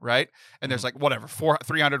Baal, right? And there's 300,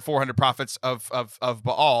 400 prophets of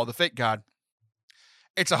Baal, the fake God.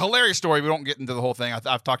 It's a hilarious story. We won't get into the whole thing.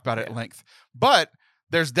 I've talked about it at length. But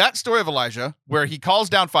there's that story of Elijah where he calls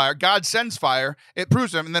down fire. God sends fire. It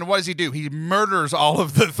proves him. And then what does he do? He murders all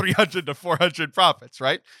of the 300 to 400 prophets,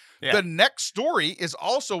 right? Yeah. The next story is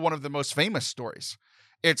also one of the most famous stories.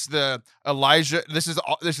 It's the Elijah. This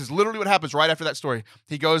is literally what happens right after that story.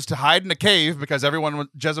 He goes to hide in a cave because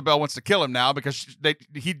Jezebel wants to kill him now because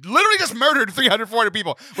he literally just murdered 300, 400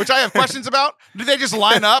 people, which I have questions about. Did they just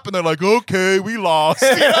line up and they're okay, we lost?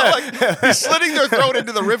 He's slitting their throat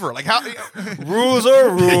into the river. How? Rules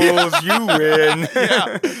are rules. You win.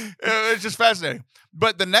 Yeah, it's just fascinating.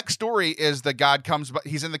 But the next story is that God comes by,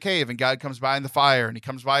 he's in the cave and God comes by in the fire and he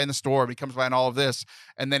comes by in the storm. He comes by in all of this.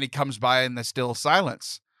 And then he comes by in the still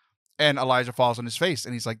silence and Elijah falls on his face.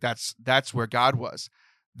 And he's that's where God was.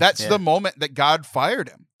 That's the moment that God fired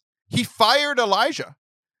him. He fired Elijah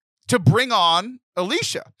to bring on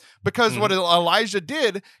Elisha because what Elijah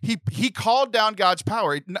did, he called down God's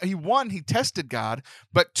power. He tested God,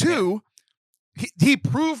 but 2, he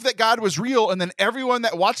proved that God was real, and then everyone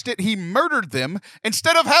that watched it, he murdered them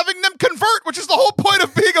instead of having them convert, which is the whole point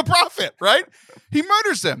of being a prophet, right? He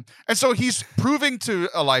murders them. And so he's proving to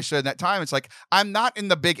Elisha in that time, it's I'm not in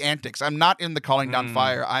the big antics. I'm not in the calling down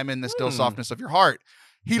fire. I'm in the still softness of your heart.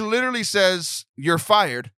 He literally says, you're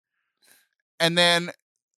fired. And then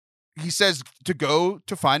he says to go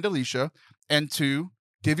to find Elisha and to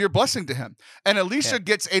give your blessing to him. And Elisha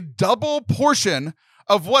gets a double portion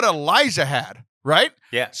of what Elijah had, right?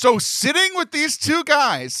 Yeah. So sitting with these 2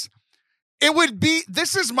 guys,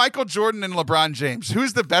 this is Michael Jordan and LeBron James.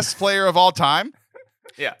 Who's the best player of all time?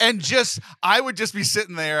 Yeah. And I would just be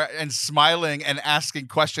sitting there and smiling and asking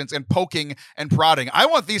questions and poking and prodding. I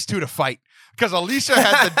want these 2 to fight because Elisha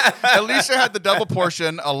had the double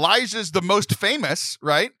portion. Elijah's the most famous,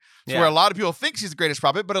 right? Yeah. Where a lot of people think he's the greatest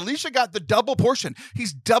prophet, but Elisha got the double portion.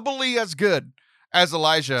 He's doubly as good as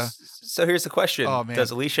Elijah. So here's the question. Oh, man.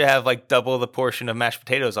 Does Elisha have double the portion of mashed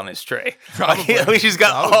potatoes on his tray? Probably. Elisha's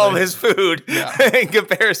got all his food in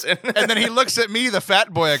comparison. And then he looks at me, the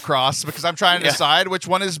fat boy across, because I'm trying to decide which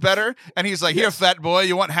one is better. And he's like, here, fat boy,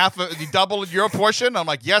 you want you double your portion? I'm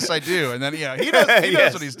like, yes, I do. And then, he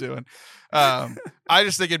knows what he's doing. I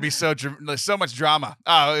just think it'd be so much drama.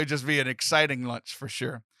 Oh, it would just be an exciting lunch for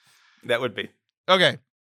sure. That would be. Okay.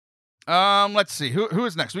 Let's see. Who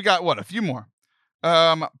is next? We got a few more.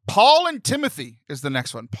 Paul and Timothy is the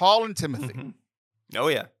next one. Paul and Timothy. Mm-hmm. Oh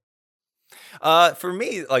yeah. For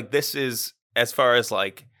me, this is as far as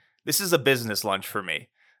this is a business lunch for me.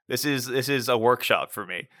 This is a workshop for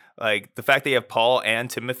me. The fact that you have Paul and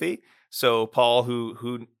Timothy. So Paul,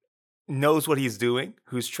 who knows what he's doing,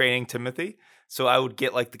 who's training Timothy. So I would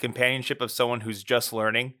get like the companionship of someone who's just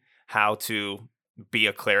learning how to be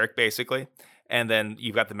a cleric, basically. And then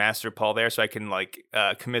you've got the master Paul there, so I can like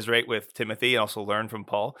commiserate with Timothy and also learn from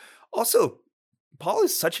Paul. Also, Paul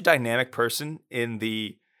is such a dynamic person in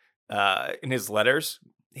in his letters.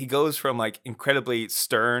 He goes from like incredibly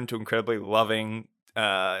stern to incredibly loving.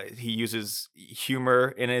 He uses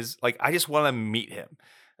humor in his like. I just want to meet him.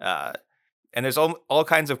 And there's all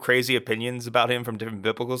kinds of crazy opinions about him from different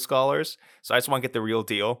biblical scholars. So I just want to get the real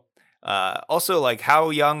deal. Also, like, how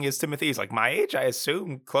young is Timothy? He's like my age, I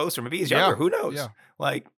assume, close, or maybe he's younger. Who knows? Yeah.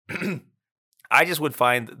 Like, I just would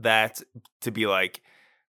find that to be like,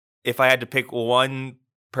 if I had to pick one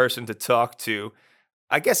person to talk to,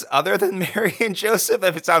 I guess other than Mary and Joseph,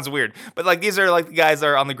 if it sounds weird, but like these are like the guys that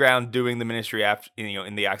are on the ground doing the ministry after,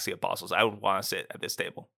 in the Acts of the Apostles. I would want to sit at this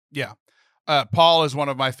table. Yeah. Paul is one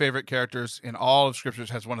of my favorite characters in all of scriptures,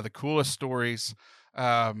 has one of the coolest stories,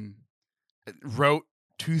 wrote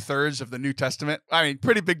 2/3 of the New Testament. I mean,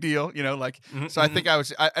 pretty big deal, like, so I think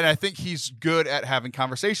I think he's good at having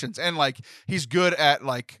conversations, and like, he's good at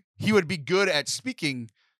like, he would be good at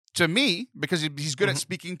speaking to me because he's good at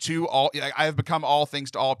speaking to all. I have become all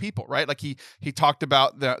things to all people, right? Like he talked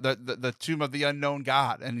about the tomb of the unknown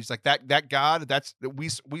God, and he's like that God, we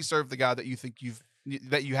serve the God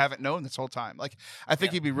that you haven't known this whole time. Like, I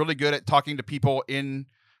think he'd be really good at talking to people in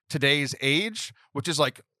today's age, which is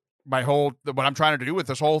like what I'm trying to do with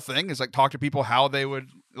this whole thing is like talk to people how they would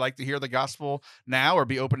like to hear the gospel now or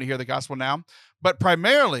be open to hear the gospel now. But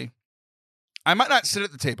primarily, I might not sit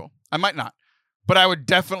at the table. I might not. But I would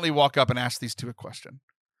definitely walk up and ask these two a question.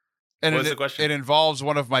 And what is the question? It involves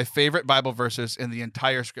one of my favorite Bible verses in the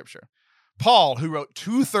entire scripture. Paul, who wrote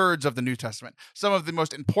 2/3 of the New Testament, some of the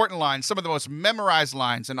most important lines, some of the most memorized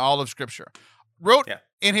lines in all of scripture, wrote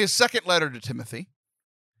in his second letter to Timothy.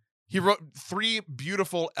 He wrote 3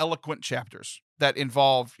 beautiful, eloquent chapters that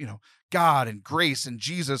involve, God and grace and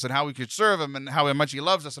Jesus and how we could serve him and how much he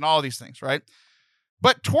loves us and all these things, right?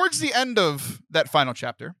 But towards the end of that final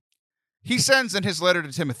chapter, he sends in his letter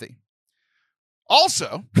to Timothy,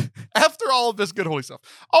 also, after all of this good holy stuff,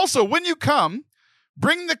 also, when you come,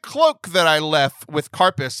 bring the cloak that I left with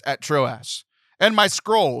Carpus at Troas and my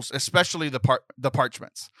scrolls, especially the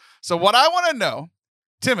parchments. So what I want to know,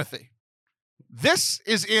 Timothy, this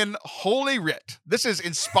is in Holy Writ. This is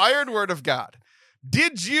inspired word of God.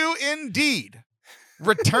 Did you indeed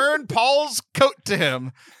return Paul's coat to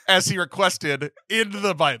him as he requested in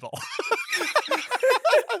the Bible?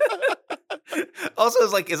 Also,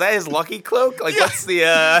 it's like, is that his lucky cloak? Like, what's the...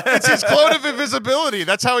 It's his cloak of invisibility.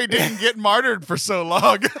 That's how he didn't get martyred for so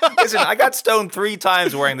long. Listen, I got stoned 3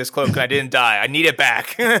 times wearing this cloak and I didn't die. I need it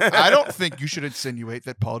back. I don't think you should insinuate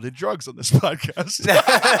that Paul did drugs on this podcast.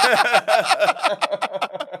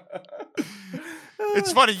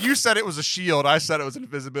 It's funny. You said it was a shield. I said it was an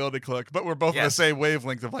invisibility cloak, but we're both on the same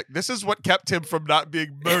wavelength of like, this is what kept him from not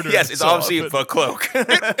being murdered. Yes, it's obviously a cloak.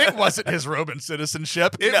 It wasn't his Roman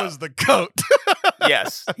citizenship. It was the coat.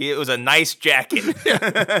 Yes, it was a nice jacket.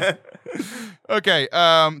 Okay.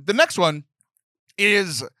 The next one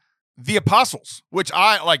is the apostles, which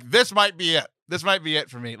I like. This might be it. This might be it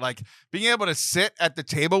for me. Like, being able to sit at the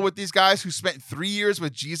table with these guys who spent 3 years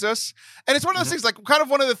with Jesus. And it's one of those things, like, kind of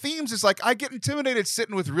one of the themes is like, I get intimidated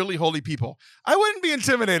sitting with really holy people. I wouldn't be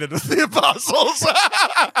intimidated with the apostles.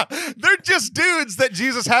 They're just dudes that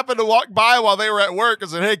Jesus happened to walk by while they were at work and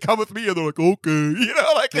said, hey, come with me. And they're like, okay.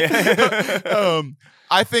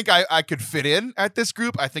 I think I could fit in at this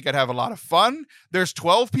group. I think I'd have a lot of fun. There's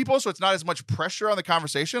 12 people, so it's not as much pressure on the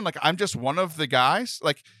conversation. Like, I'm just one of the guys.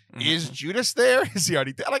 Like, is Judas there? Is he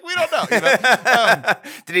already there? Like, we don't know.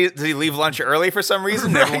 Did he leave lunch early for some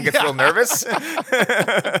reason? Everyone gets real nervous. So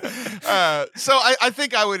I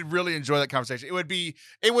think I would really enjoy that conversation.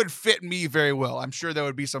 It would fit me very well. I'm sure there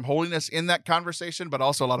would be some holiness in that conversation, but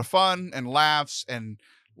also a lot of fun and laughs and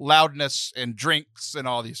loudness and drinks and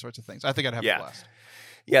all these sorts of things. I think I'd have a blast.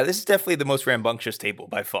 Yeah, this is definitely the most rambunctious table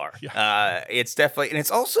by far. Yeah. It's definitely, and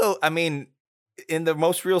it's also, I mean, in the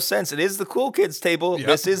most real sense, it is the cool kids table. Yep.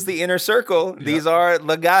 This is the inner circle. Yep. These are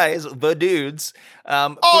the guys, the dudes. You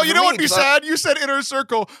know what would be sad? You said inner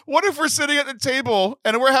circle. What if we're sitting at the table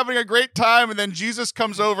and we're having a great time and then Jesus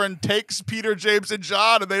comes over and takes Peter, James, and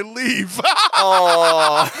John and they leave?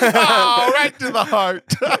 Oh, right to the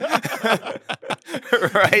heart.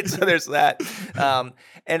 Right, so there's that.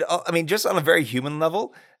 And I mean, just on a very human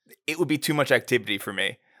level, it would be too much activity for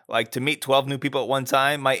me. Like, to meet 12 new people at one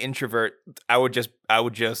time, my introvert, it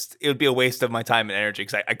would be a waste of my time and energy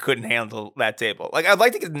because I couldn't handle that table. Like, I'd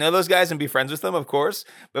like to get to know those guys and be friends with them, of course.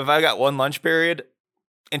 But if I got one lunch period,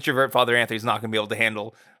 introvert Father Anthony's not going to be able to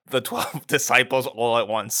handle the 12 disciples all at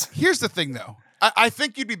once. Here's the thing, though. I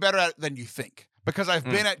think you'd be better at it than you think, because I've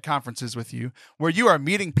been at conferences with you where you are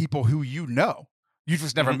meeting people who you know. You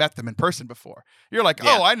just never met them in person before. You're like,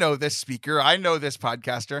 oh, I know this speaker. I know this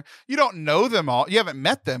podcaster. You don't know them all. You haven't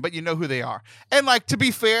met them, but you know who they are. And like, to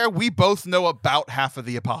be fair, we both know about half of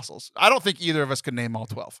the apostles. I don't think either of us can name all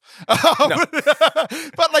 12. No.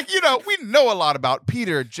 But like, we know a lot about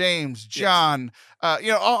Peter, James, John,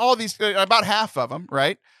 all these, about half of them,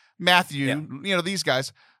 right? Matthew, these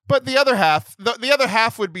guys. But the other half, the other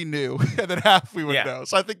half would be new, and then half we would know.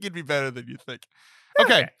 So I think you'd be better than you think.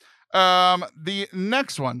 Okay. The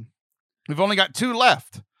next one, we've only got 2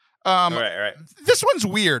 left. All right. This one's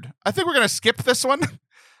weird. I think we're going to skip this one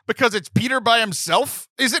because it's Peter by himself.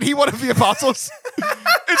 Isn't he one of the apostles?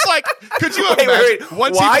 It's like, could you imagine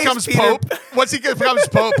once he becomes Pope? Once he becomes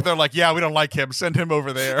Pope, they're like, yeah, we don't like him. Send him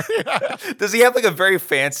over there. Does he have like a very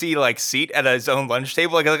fancy like seat at his own lunch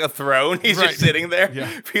table, like a throne? He's just sitting there,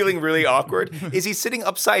 feeling really awkward. Is he sitting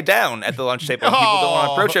upside down at the lunch table? And people don't want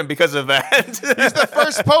to approach him because of that. He's the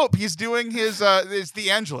first Pope. He's doing his the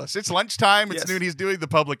Angelus. It's lunchtime. It's noon. He's doing the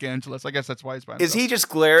public Angelus. I guess that's why he's by himself. Is he just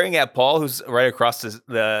glaring at Paul, who's right across the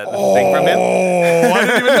thing from him? Oh, I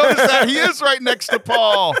didn't even notice that. He is right next to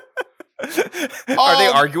Paul. Are they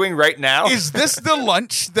arguing right now? Is this the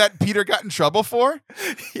lunch that Peter got in trouble for?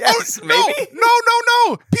 Yes, maybe.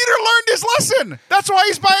 No. Peter learned his lesson. That's why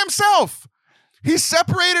he's by himself. He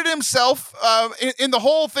separated himself in the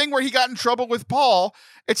whole thing where he got in trouble with Paul.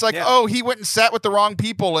 It's like, he went and sat with the wrong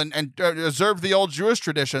people and observed the old Jewish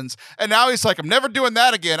traditions. And now he's like, I'm never doing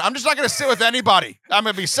that again. I'm just not going to sit with anybody. I'm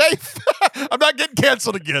going to be safe. I'm not getting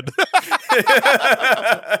canceled again.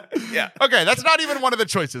 Okay, that's not even one of the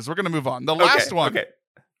choices. We're going to move on. The last one. Okay.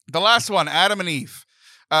 The last one, Adam and Eve.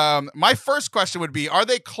 My first question would be, are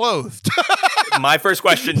they clothed? My first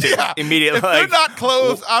question, too. Immediately. If they're not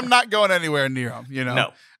clothed, I'm not going anywhere near them,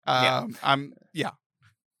 No. I'm.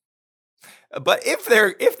 But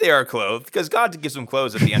if they are clothed, because God gives them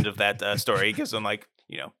clothes at the end of that story, he gives them but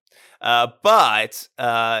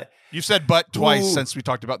you said "but" twice since we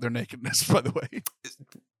talked about their nakedness. By the way,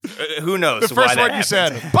 who knows? The first word you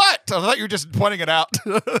said, "but." I thought you were just pointing it out.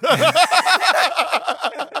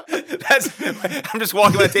 I'm just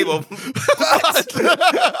walking by the table.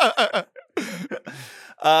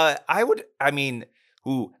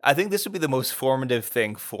 I think this would be the most formative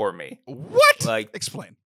thing for me. What?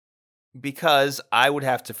 Explain. Because I would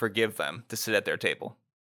have to forgive them to sit at their table.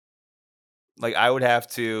 Like, I would have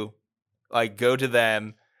to, go to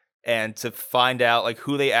them and to find out,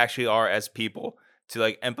 who they actually are as people, to,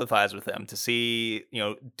 empathize with them, to see,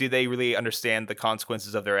 do they really understand the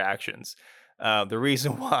consequences of their actions? The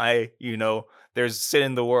reason why, there's sin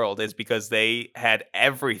in the world is because they had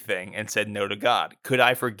everything and said no to God. Could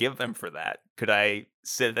I forgive them for that? Could I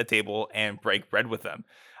sit at the table and break bread with them?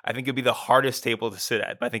 I think it'd be the hardest table to sit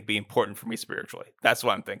at, but I think it'd be important for me spiritually. That's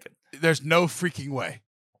what I'm thinking. There's no freaking way.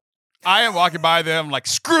 I am walking by them like,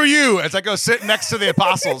 screw you, as I go sit next to the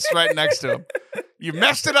apostles right next to them. You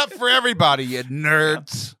messed it up for everybody, you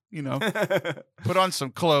nerds. Put on some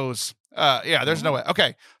clothes. There's no way.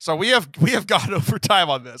 Okay, so we have gone over time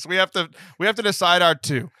on this. We have to decide our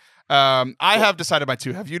 2. I have decided my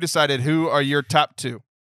 2. Have you decided who are your top 2?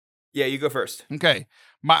 Yeah, you go first. Okay.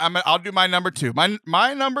 I'll do my number 2.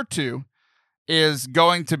 My number 2 is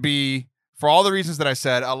going to be, for all the reasons that I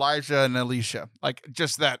said, Elijah and Elisha. Like,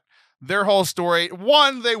 just that their whole story.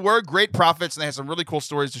 One, they were great prophets and they had some really cool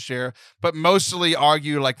stories to share, but mostly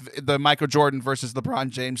argue like the Michael Jordan versus LeBron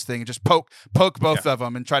James thing and just poke both of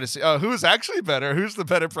them and try to see, who's actually better? Who's the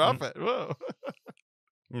better prophet? Whoa.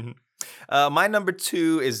 My number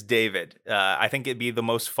 2 is David. I think it'd be the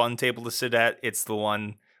most fun table to sit at. It's the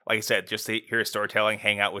one, like I said, just to hear storytelling,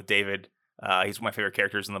 hang out with David. He's one of my favorite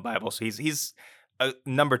characters in the Bible. So he's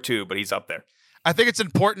number 2, but he's up there. I think it's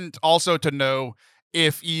important also to know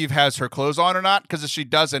if Eve has her clothes on or not, because if she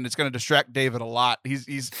doesn't, it's going to distract David a lot.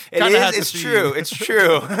 It's true.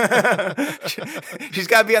 She's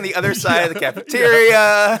got to be on the other side of the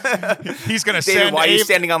cafeteria. He's going to send. Why are you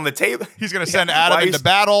standing on the table? He's going to send Adam into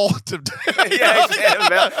battle.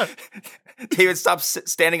 David, stop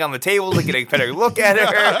standing on the table to get a better look at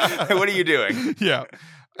her. What are you doing? Yeah.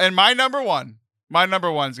 And my number one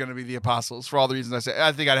is going to be the apostles for all the reasons I said.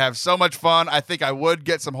 I think I'd have so much fun. I think I would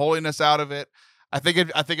get some holiness out of it. I think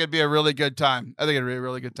it'd be a really good time. I think it'd be a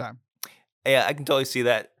really good time. Yeah, I can totally see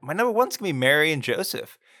that. My number 1's gonna be Mary and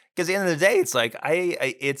Joseph, because at the end of the day, it's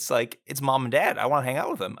like it's mom and dad. I want to hang out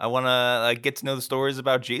with them. I want to get to know the stories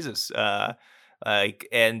about Jesus.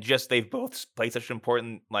 And just they've both played such an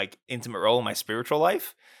important intimate role in my spiritual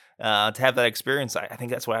life. To have that experience, I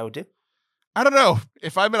think that's what I would do. I don't know.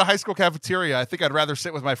 If I'm in a high school cafeteria, I think I'd rather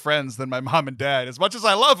sit with my friends than my mom and dad. As much as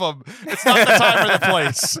I love them, it's not the time or the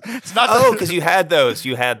place. It's not. Because you had those.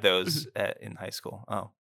 You had those in high school.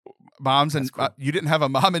 Oh. Moms and cool. You didn't have a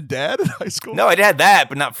mom and dad in high school? No, I had that,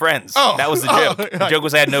 but not friends. Oh, that was the joke. The joke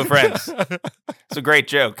was I had no friends. It's a great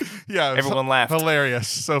joke. Yeah, everyone laughed. Hilarious,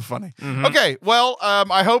 so funny. Mm-hmm. Okay, well,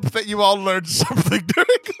 I hope that you all learned something during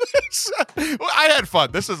this. Well, I had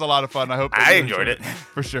fun. This is a lot of fun. I hope I enjoyed it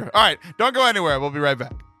for sure. All right, don't go anywhere. We'll be right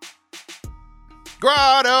back.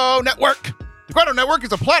 Grotto Network. The Grotto Network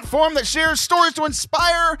is a platform that shares stories to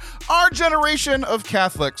inspire our generation of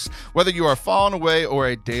Catholics, whether you are fallen away or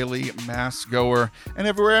a daily mass goer, and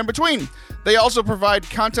everywhere in between. They also provide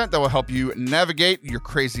content that will help you navigate your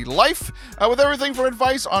crazy life, with everything from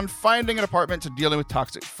advice on finding an apartment to dealing with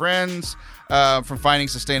toxic friends, from finding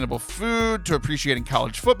sustainable food to appreciating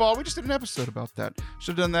college football. We just did an episode about that.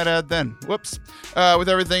 Should have done that ad then. Whoops. With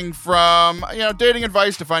everything from dating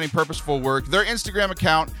advice to finding purposeful work. Their Instagram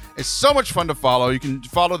account is so much fun to follow. You can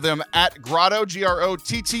follow them at Grotto,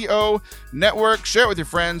 Grotto Network. Share it with your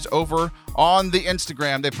friends over on the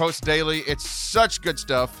Instagram. They post daily. It's such good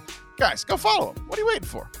stuff. Guys, go follow them. What are you waiting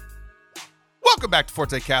for? Welcome back to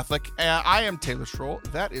Forte Catholic. I am Taylor Schroll.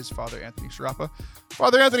 That is Father Anthony Sciarappa.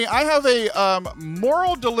 Father Anthony, I have a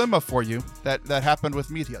moral dilemma for you that happened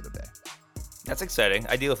with me the other day. That's exciting.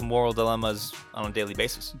 I deal with moral dilemmas on a daily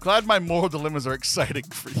basis. I'm glad my moral dilemmas are exciting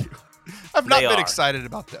for you. I've not been excited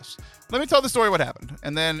about this. Let me tell the story what happened,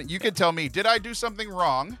 and then you can tell me, did I do something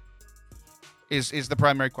wrong? Is the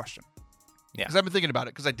primary question. Yeah. Because I've been thinking about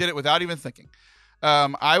it, because I did it without even thinking.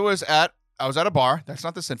 I was at a bar. That's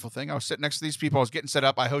not the sinful thing. I was sitting next to these people. I was getting set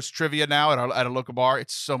up. I host trivia now at a local bar.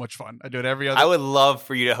 It's so much fun. I do it every other. I would love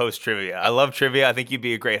for you to host trivia. I love trivia. I think you'd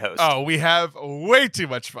be a great host. Oh, we have way too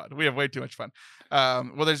much fun.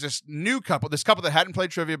 Well, there's this couple that hadn't played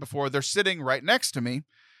trivia before. They're sitting right next to me.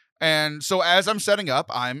 And so as I'm setting up,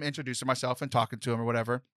 I'm introducing myself and talking to them or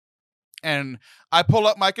whatever. And I pull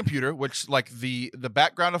up my computer, which like the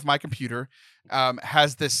background of my computer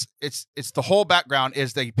has this. It's the whole background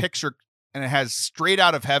is the picture, and it has straight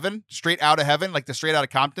out of heaven, like the Straight Outta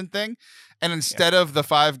Compton thing. And instead of the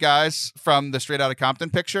 5 guys from the Straight Outta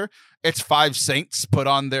Compton picture, it's 5 saints put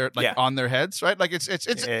on their on their heads, right? Like it's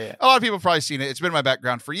a lot of people have probably seen it. It's been in my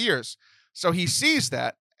background for years. So he sees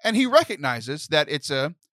that and he recognizes that it's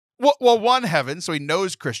a one heaven, so he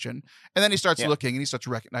knows Christian, and then he starts looking and he starts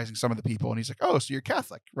recognizing some of the people, and he's like, "Oh, so you're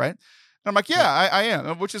Catholic, right?" And I'm like, "Yeah, I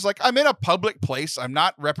am," which is like, I'm in a public place. I'm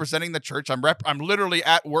not representing the church. I'm literally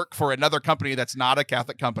at work for another company that's not a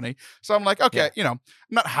Catholic company. So I'm like, okay, I'm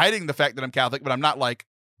not hiding the fact that I'm Catholic, but I'm not like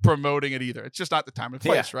promoting it either. It's just not the time or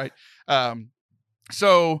place, right?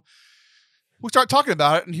 So we start talking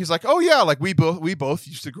about it, and he's like, "Oh yeah, like we both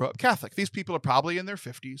used to grow up Catholic. These people are probably in their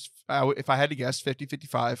 50s. If I had to guess, 50,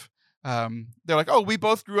 55. They're like, oh, we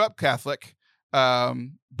both grew up Catholic,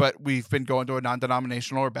 but we've been going to a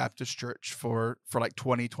non-denominational or Baptist church for like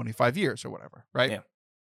 20, 25 years or whatever, right?" Yeah.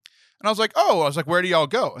 And I was like, where do y'all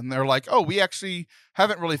go? And they're like, oh, we actually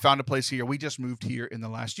haven't really found a place here. We just moved here in the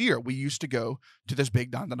last year. We used to go to this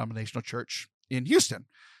big non-denominational church in Houston.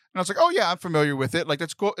 And I was like, oh yeah, I'm familiar with it. Like,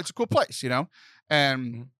 that's cool. It's a cool place,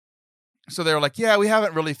 And so they were like, yeah, we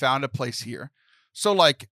haven't really found a place here. So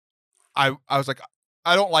like, I was like,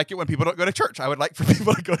 I don't like it when people don't go to church. I would like for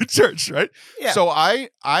people to go to church, right? Yeah. So I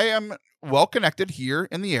am well connected here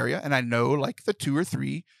in the area, and I know like the 2 or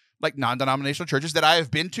 3 like non-denominational churches that I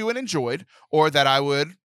have been to and enjoyed, or that I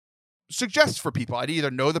would suggest for people. I'd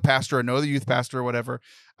either know the pastor or know the youth pastor or whatever.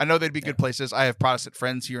 I know they'd be good places. I have Protestant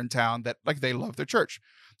friends here in town that like they love their church.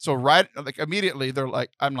 So right, like immediately they're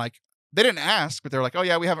like, I'm like, they didn't ask, but they're like, oh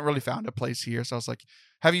yeah, we haven't really found a place here. So I was like,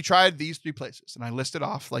 have you tried these 3 places? And I listed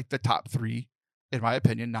off like the top 3, in my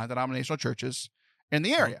opinion, non-denominational churches in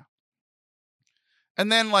the area.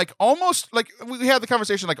 And then like almost like we had the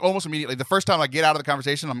conversation like almost immediately. The first time I get out of the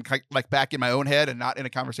conversation, I'm like back in my own head and not in a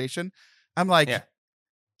conversation. I'm like,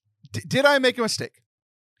 did I make a mistake?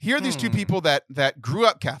 Here are these 2 people that grew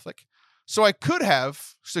up Catholic. So I could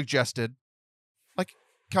have suggested like,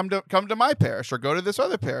 come to my parish, or go to this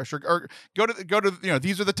other parish, or go to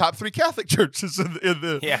these are the top 3 Catholic churches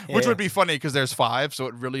which would be funny because there's 5, so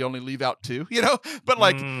it really only leave out 2, but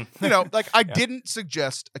like like I didn't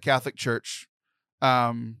suggest a Catholic church.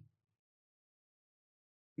 I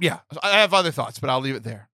have other thoughts, but I'll leave it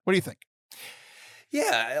there. What do you think?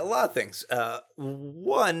 Yeah, a lot of things.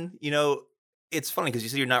 One, it's funny because you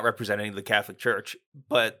say you're not representing the Catholic Church,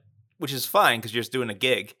 which is fine because you're just doing a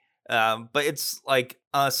gig. But it's like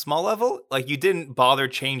a small level, like you didn't bother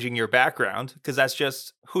changing your background because that's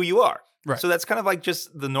just who you are. Right. So that's kind of like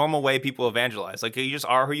just the normal way people evangelize. Like you just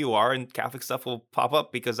are who you are, and Catholic stuff will pop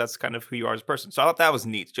up because that's kind of who you are as a person. So I thought that was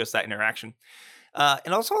neat, just that interaction.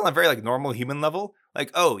 And also on a very like normal human level,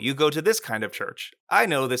 like, oh, you go to this kind of church. I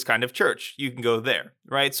know this kind of church. You can go there,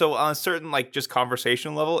 right? So on a certain like just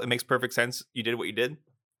conversational level, it makes perfect sense. You did what you did.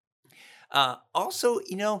 Also,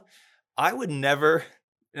 I would never,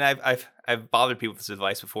 and I've bothered people with this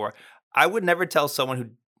advice before. I would never tell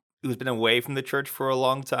someone who's been away from the church for a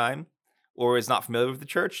long time or is not familiar with the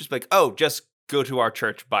church, just like, oh, just go to our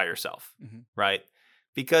church by yourself, right?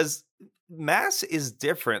 Because Mass is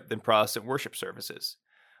different than Protestant worship services.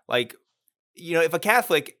 Like, if a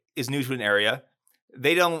Catholic is new to an area,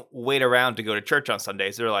 they don't wait around to go to church on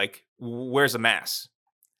Sundays. They're like, where's a Mass?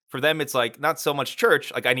 For them, it's like not so much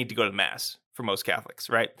church, like I need to go to Mass for most Catholics,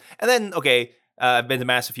 right? And then, okay, I've been to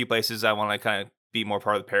Mass a few places. I want to kind of be more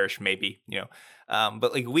part of the parish, maybe,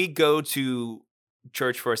 but like we go to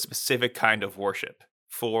church for a specific kind of worship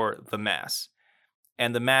for the Mass.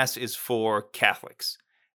 And the Mass is for Catholics.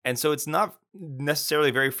 And so it's not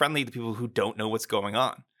necessarily very friendly to people who don't know what's going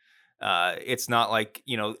on. It's not like,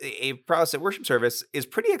 a Protestant worship service is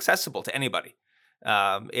pretty accessible to anybody.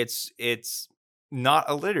 It's not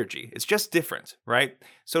a liturgy. It's just different, right?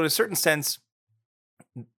 So in a certain sense,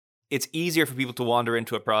 it's easier for people to wander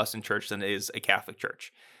into a Protestant church than it is a Catholic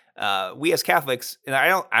church. We as Catholics, and I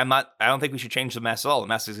don't think we should change the Mass at all. The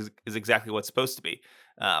Mass is exactly what it's supposed to be.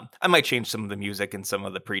 I might change some of the music and some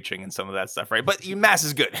of the preaching and some of that stuff, right? But Mass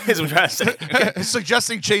is good, is what I'm trying to say. Okay?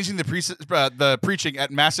 Suggesting changing the preaching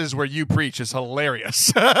at Masses where you preach is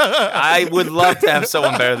hilarious. I would love to have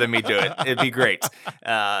someone better than me do it. It'd be great.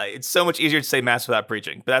 It's so much easier to say Mass without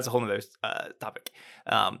preaching, but that's a whole other topic.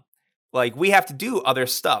 Like we have to do other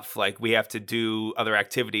stuff. Like we have to do other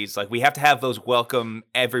activities. Like we have to have those welcome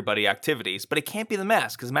everybody activities, but it can't be the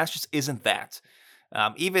Mass because Mass just isn't that.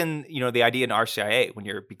 Even, the idea in RCIA, when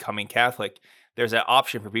you're becoming Catholic, there's an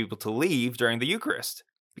option for people to leave during the Eucharist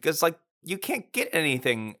because like you can't get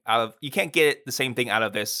you can't get the same thing out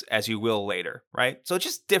of this as you will later. Right. So it's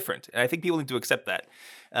just different. And I think people need to accept that.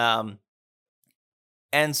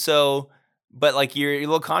 And so, but like you're a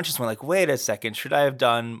little conscious when like, wait a second, should I have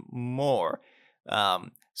done more?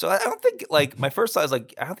 So I don't think like my first thought is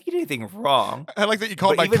like, I don't think you did anything wrong. I like that you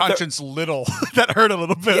called my conscience little. That hurt a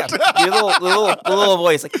little bit. Yeah, your little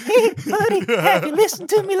voice like, hey buddy, have you listened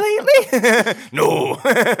to me lately? No.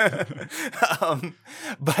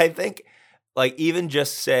 But I think like even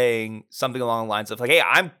just saying something along the lines of like, hey,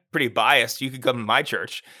 I'm pretty biased. You could come to my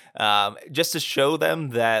church, just to show them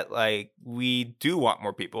that like we do want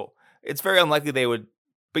more people. It's very unlikely they would.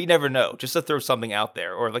 But you never know, just to throw something out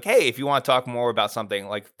there. Or like, hey, if you want to talk more about something,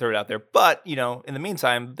 like throw it out there. But, in the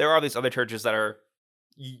meantime, there are these other churches that are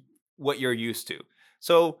what you're used to.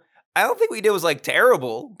 So I don't think what you did was like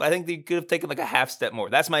terrible, but I think you could have taken like a half step more.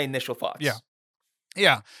 That's my initial thoughts. Yeah.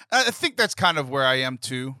 Yeah. I think that's kind of where I am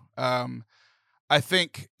too. I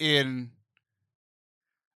think in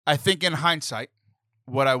hindsight,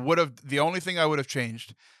 the only thing I would have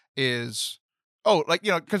changed is,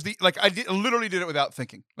 because literally did it without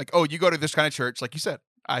thinking. Like, oh, you go to this kind of church, like you said,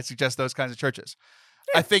 I suggest those kinds of churches.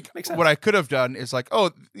 Yeah, I think what I could have done is like, oh,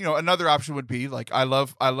 another option would be like, I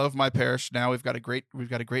love my parish now. We've got a great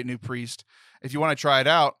new priest. If you want to try it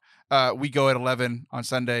out, we go at 11 on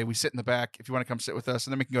Sunday. We sit in the back. If you want to come sit with us,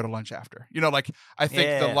 and then we can go to lunch after. I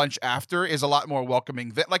think the lunch after is a lot more welcoming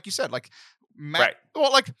than, like you said, like. Right.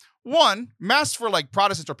 Well, like Mass for like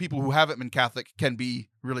Protestants or people who haven't been Catholic can be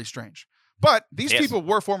really strange. But these people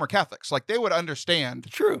were former Catholics. Like they would understand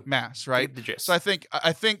Mass, right? The gist. So I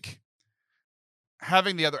think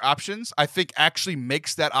having the other options, I think actually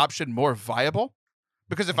makes that option more viable.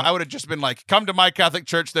 Because if I would have just been like, come to my Catholic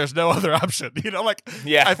church, there's no other option.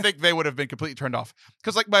 I think they would have been completely turned off.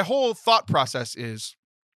 Because like my whole thought process is,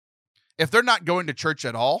 if they're not going to church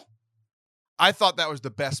at all, I thought that was the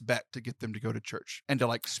best bet to get them to go to church and to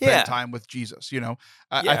like spend time with Jesus.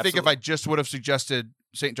 I think if I just would have suggested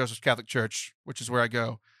St. Joseph's Catholic Church, which is where I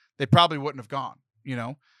go, they probably wouldn't have gone,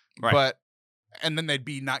 Right. And then they'd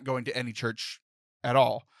be not going to any church at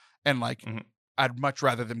all. And like, I'd much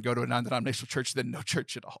rather them go to a non-denominational church than no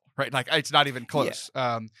church at all. Right. Like it's not even close.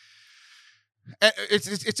 Yeah.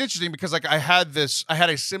 It's interesting because like I had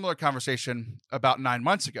a similar conversation about 9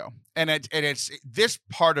 months ago, and it's this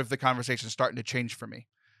part of the conversation is starting to change for me.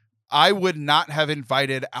 I would not have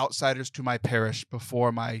invited outsiders to my parish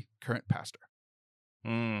before my current pastor.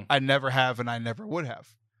 I never have, and I never would have,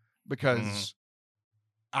 because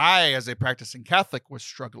I, as a practicing Catholic, was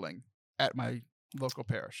struggling at my local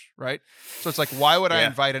parish. Right. So it's like, why would I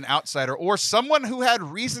invite an outsider or someone who had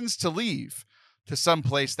reasons to leave to some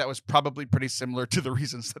place that was probably pretty similar to the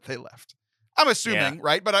reasons that they left. I'm assuming,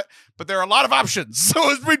 right? But there are a lot of options,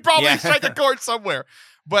 so we'd probably strike a chord somewhere.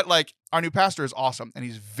 But like our new pastor is awesome, and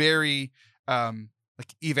he's very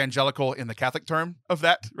like evangelical in the Catholic term of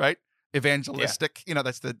that, right? Evangelistic,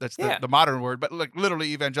 that's the modern word, but like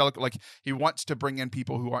literally evangelical. Like he wants to bring in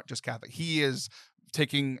people who aren't just Catholic. He is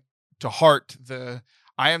taking to heart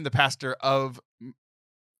I am the pastor of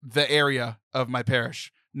the area of my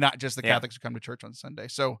parish, not just the Catholics who come to church on Sunday.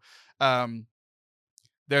 So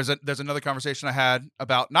there's another conversation I had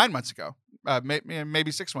about 9 months ago,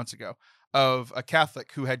 maybe 6 months ago, of a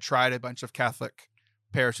Catholic who had tried a bunch of Catholic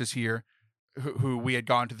parishes here, who we had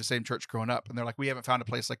gone to the same church growing up, and they're like, we haven't found a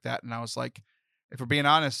place like that. And I was like, if we're being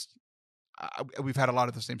honest, we've had a lot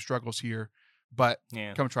of the same struggles here, but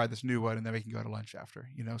come try this new one, and then we can go to lunch after,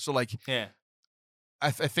 So like, I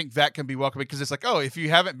think that can be welcoming, because it's like, oh, if you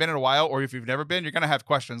haven't been in a while, or if you've never been, you're gonna have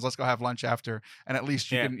questions. Let's go have lunch after, and at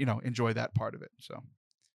least you can enjoy that part of it. So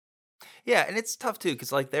and it's tough too,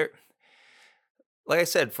 because like I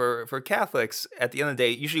said, for Catholics, at the end of the day,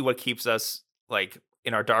 usually what keeps us like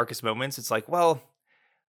in our darkest moments, it's like, well,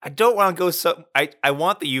 I don't want to go. I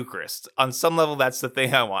want the Eucharist. On some level, that's the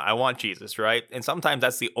thing I want. I want Jesus, right? And sometimes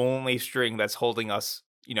that's the only string that's holding us,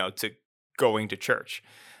 to going to church.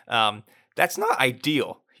 That's not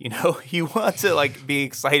ideal. You want to like be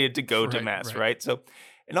excited to go to Mass, right? So,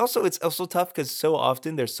 and also it's also tough because so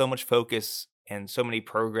often there's so much focus and so many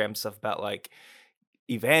programs, stuff about like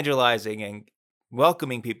evangelizing and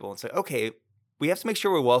welcoming people. It's like, okay, we have to make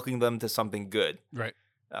sure we're welcoming them to something good. Right.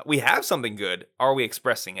 We have something good. Are we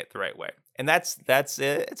expressing it the right way? And that's it's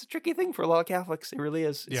a tricky thing for a lot of Catholics. It really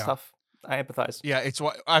is. It's tough. I empathize. Yeah, it's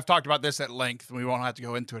what I've talked about this at length, and we won't have to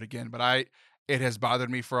go into it again. But it has bothered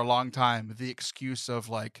me for a long time, the excuse of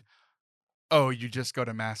like, oh, you just go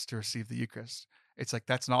to Mass to receive the Eucharist. It's like,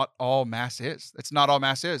 that's not all Mass is. It's not all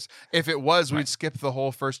Mass is. If it was, we'd skip the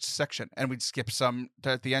whole first section, and we'd skip some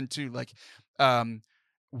at the end too. Like,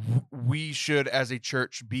 we should, as a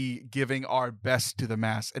church, be giving our best to the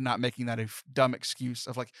Mass and not making that a dumb excuse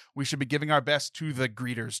of like, we should be giving our best to the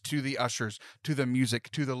greeters, to the ushers, to the music,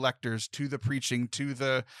 to the lectors, to the preaching, to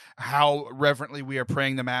the how reverently we are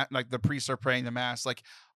praying the Mass, like the priests are praying the Mass. Like,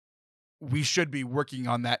 we should be working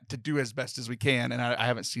on that to do as best as we can, and I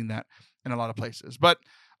haven't seen that in a lot of places. But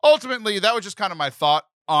ultimately, that was just kind of my thought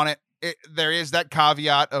on it. There is that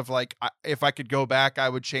caveat of like, if I could go back, I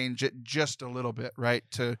would change it just a little bit, right?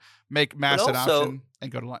 To make Mass an option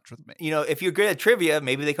and go to lunch with me. If you're good at trivia,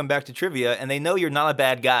 maybe they come back to trivia and they know you're not a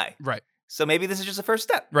bad guy. Right. So maybe this is just the first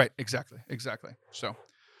step. Right. Exactly. So,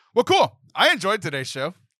 well, cool. I enjoyed today's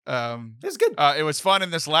show. It was good. It was fun in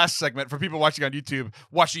this last segment for people watching on YouTube,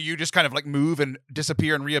 watching you just kind of like move and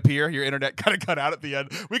disappear and reappear. Your internet kind of cut out at the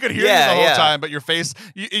end. We could hear you the whole time, but your face,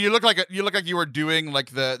 you look like you were doing like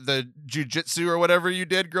the jujitsu or whatever you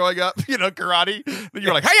did growing up, karate. You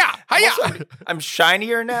were like, hiya. I'm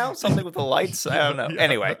shinier now, something with the lights. I don't know. Yeah.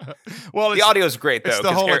 Anyway, well, the audio is great though. It's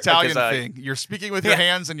the whole Italian thing. You're speaking with your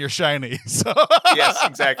hands and you're shiny. So yes,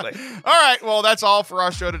 exactly. All right. Well, that's all for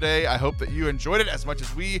our show today. I hope that you enjoyed it as much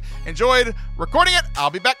as we enjoyed recording it. I'll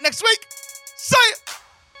be back next week. See ya!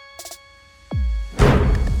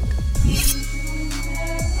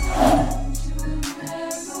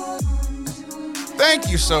 Thank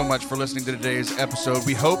you so much for listening to today's episode.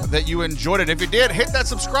 We hope that you enjoyed it. If you did, hit that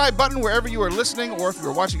subscribe button wherever you are listening, or if you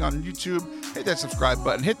are watching on YouTube, hit that subscribe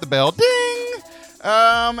button, hit the bell, ding!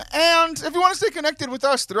 And if you want to stay connected with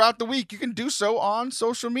us throughout the week, you can do so on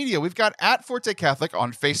social media. We've got @Forte Catholic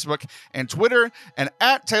on Facebook and Twitter, and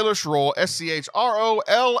 @Taylor Schroll,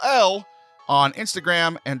 SCHROLL, on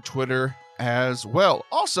Instagram and Twitter as well.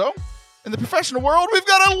 Also, in the professional world, we've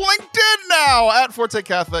got a LinkedIn now, @Forte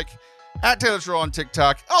Catholic, @Taylor Schroll on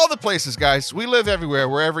TikTok, all the places, guys. We live everywhere,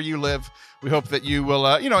 wherever you live. We hope that you will,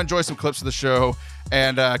 enjoy some clips of the show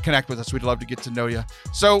and connect with us. We'd love to get to know you.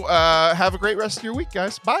 So have a great rest of your week,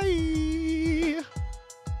 guys. Bye.